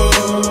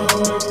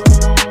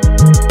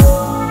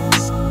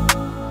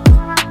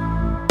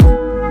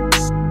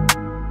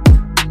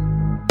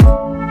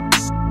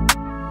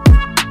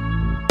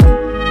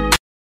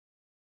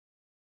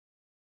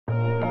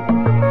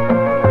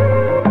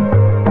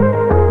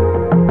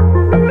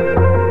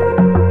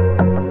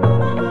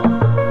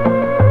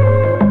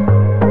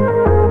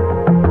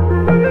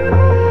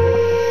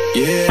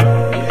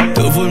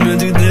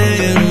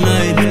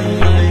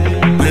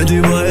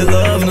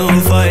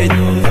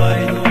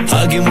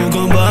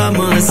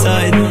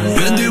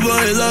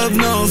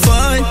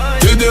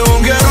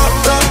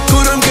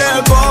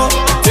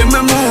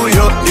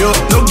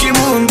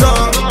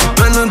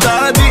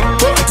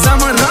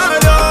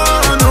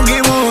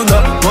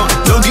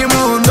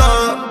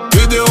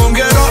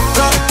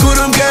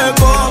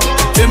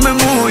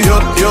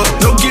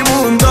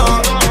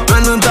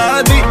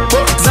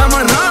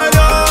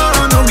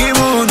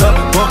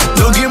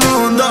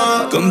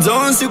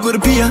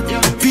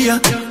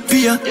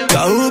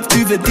Ka up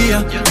ty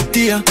vetia,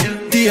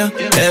 tia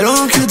E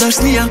ron kjo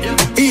dashnia,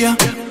 ia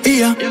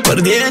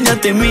Për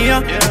djenjat e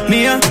mia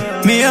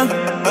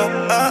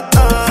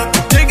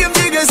Tekem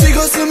si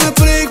ko se me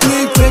prek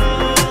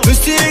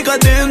Vështi e ka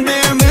den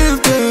me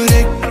të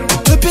rek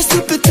Të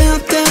pjesë të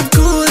pëtem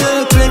kure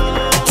prek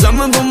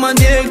Zamër po ma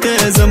djek te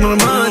zamër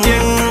ma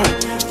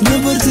djek Në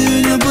për ty,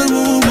 në për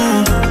mu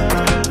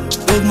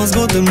Pot ma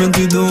zgote me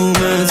ty du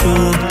me të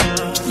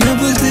Në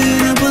për ty,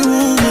 në për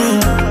mu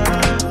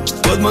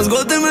Pot ma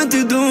zgote me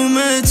ty du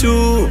me qu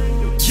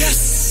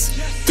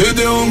Ty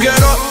ti unë ke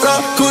ra,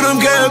 kur më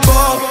ke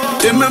po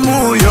Ti me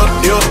mu,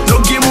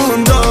 nuk i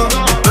munda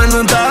Me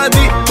në ta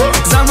di,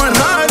 zamër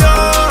nara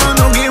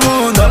Nuk i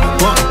munda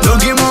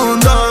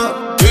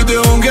Ty ti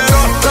unë ke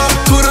ra,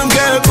 kur më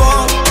ke po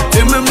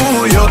Ti me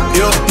mu,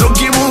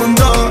 nuk i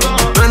munda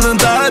Me në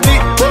ta di,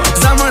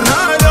 zamër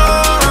nara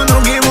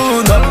Nuk i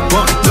munda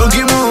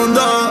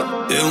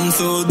Ti unë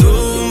thudu,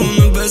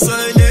 nuk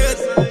besoj let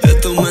E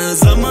tu me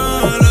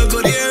zamara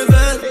kur je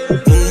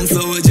vet Unë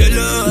thudu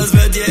gjelos,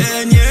 vet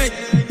je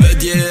njejt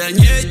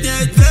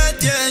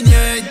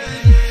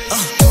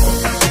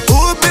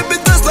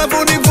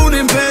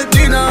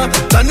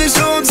Tani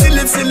shumë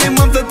cili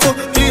më vet po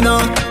hina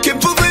Ke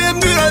po vejem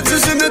dyra që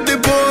që në ti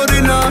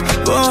porina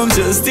Po më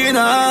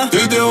qestina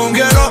Ty ti unë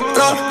ke ra,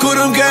 kur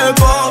më ke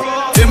po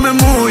Ti me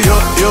mu,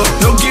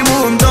 nuk i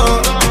munda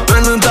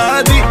Me në ta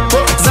di,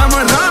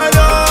 zamër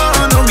nara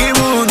Nuk i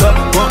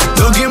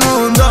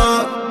munda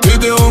Ty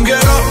ti unë ke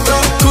ra,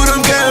 kur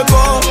më ke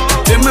po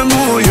Ti me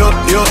mu,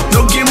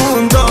 nuk i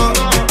munda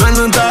Me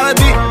në ta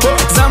di,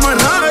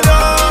 zamër nara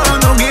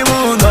Nuk i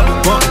munda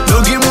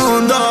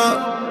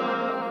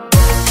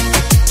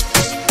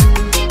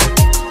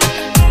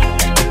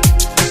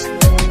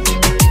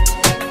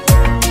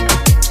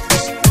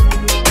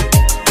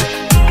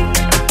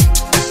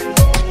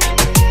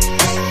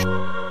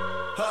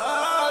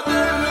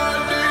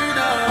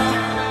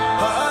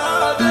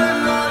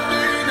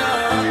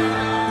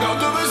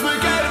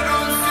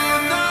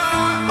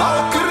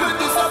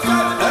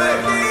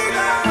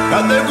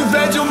Até que o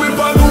velho me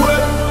pagou.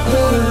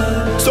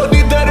 Só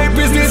de dar em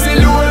business e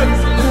luar.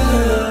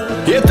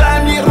 E tá a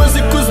minha irmã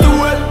se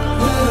costura.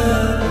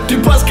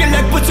 Tipo as que ele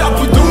é que pode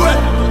apuduar.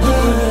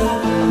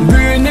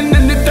 Bem, nem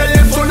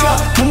telefone.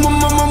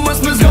 Mas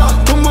me zga.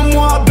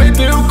 Como a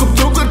peito eu que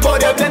tu que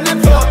pode até nem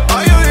falar.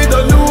 Ai, eu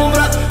dou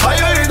número. Ai,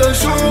 eu dou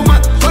chuma.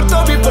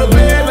 Corta o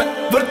problema.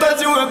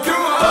 Verdade eu é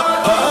pior.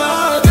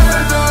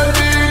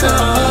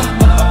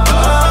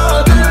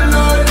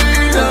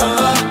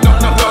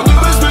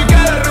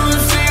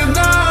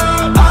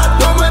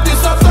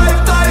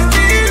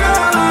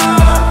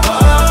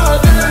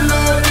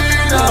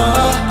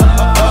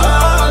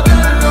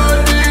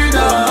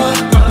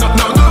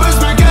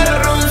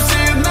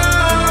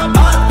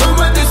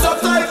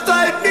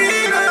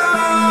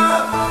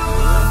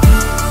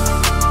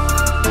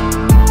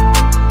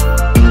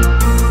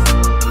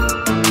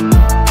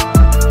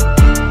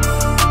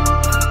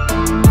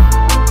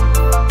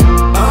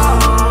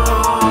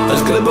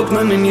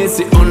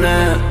 Si ona,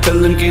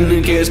 tălăm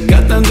chin cash,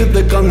 gata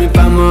de call me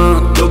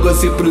fama. Logo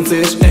si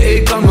prințești,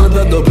 ei calma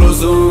da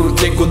dobrozu.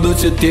 Ce cu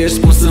duce tiești,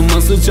 spun să mă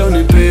suceau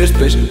ni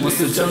pești, mă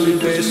suceau ni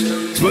pești.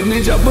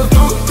 Spune ce-a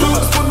bătut,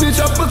 spune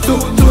ce-a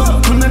bătut,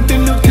 până te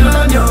nu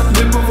chiar,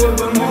 de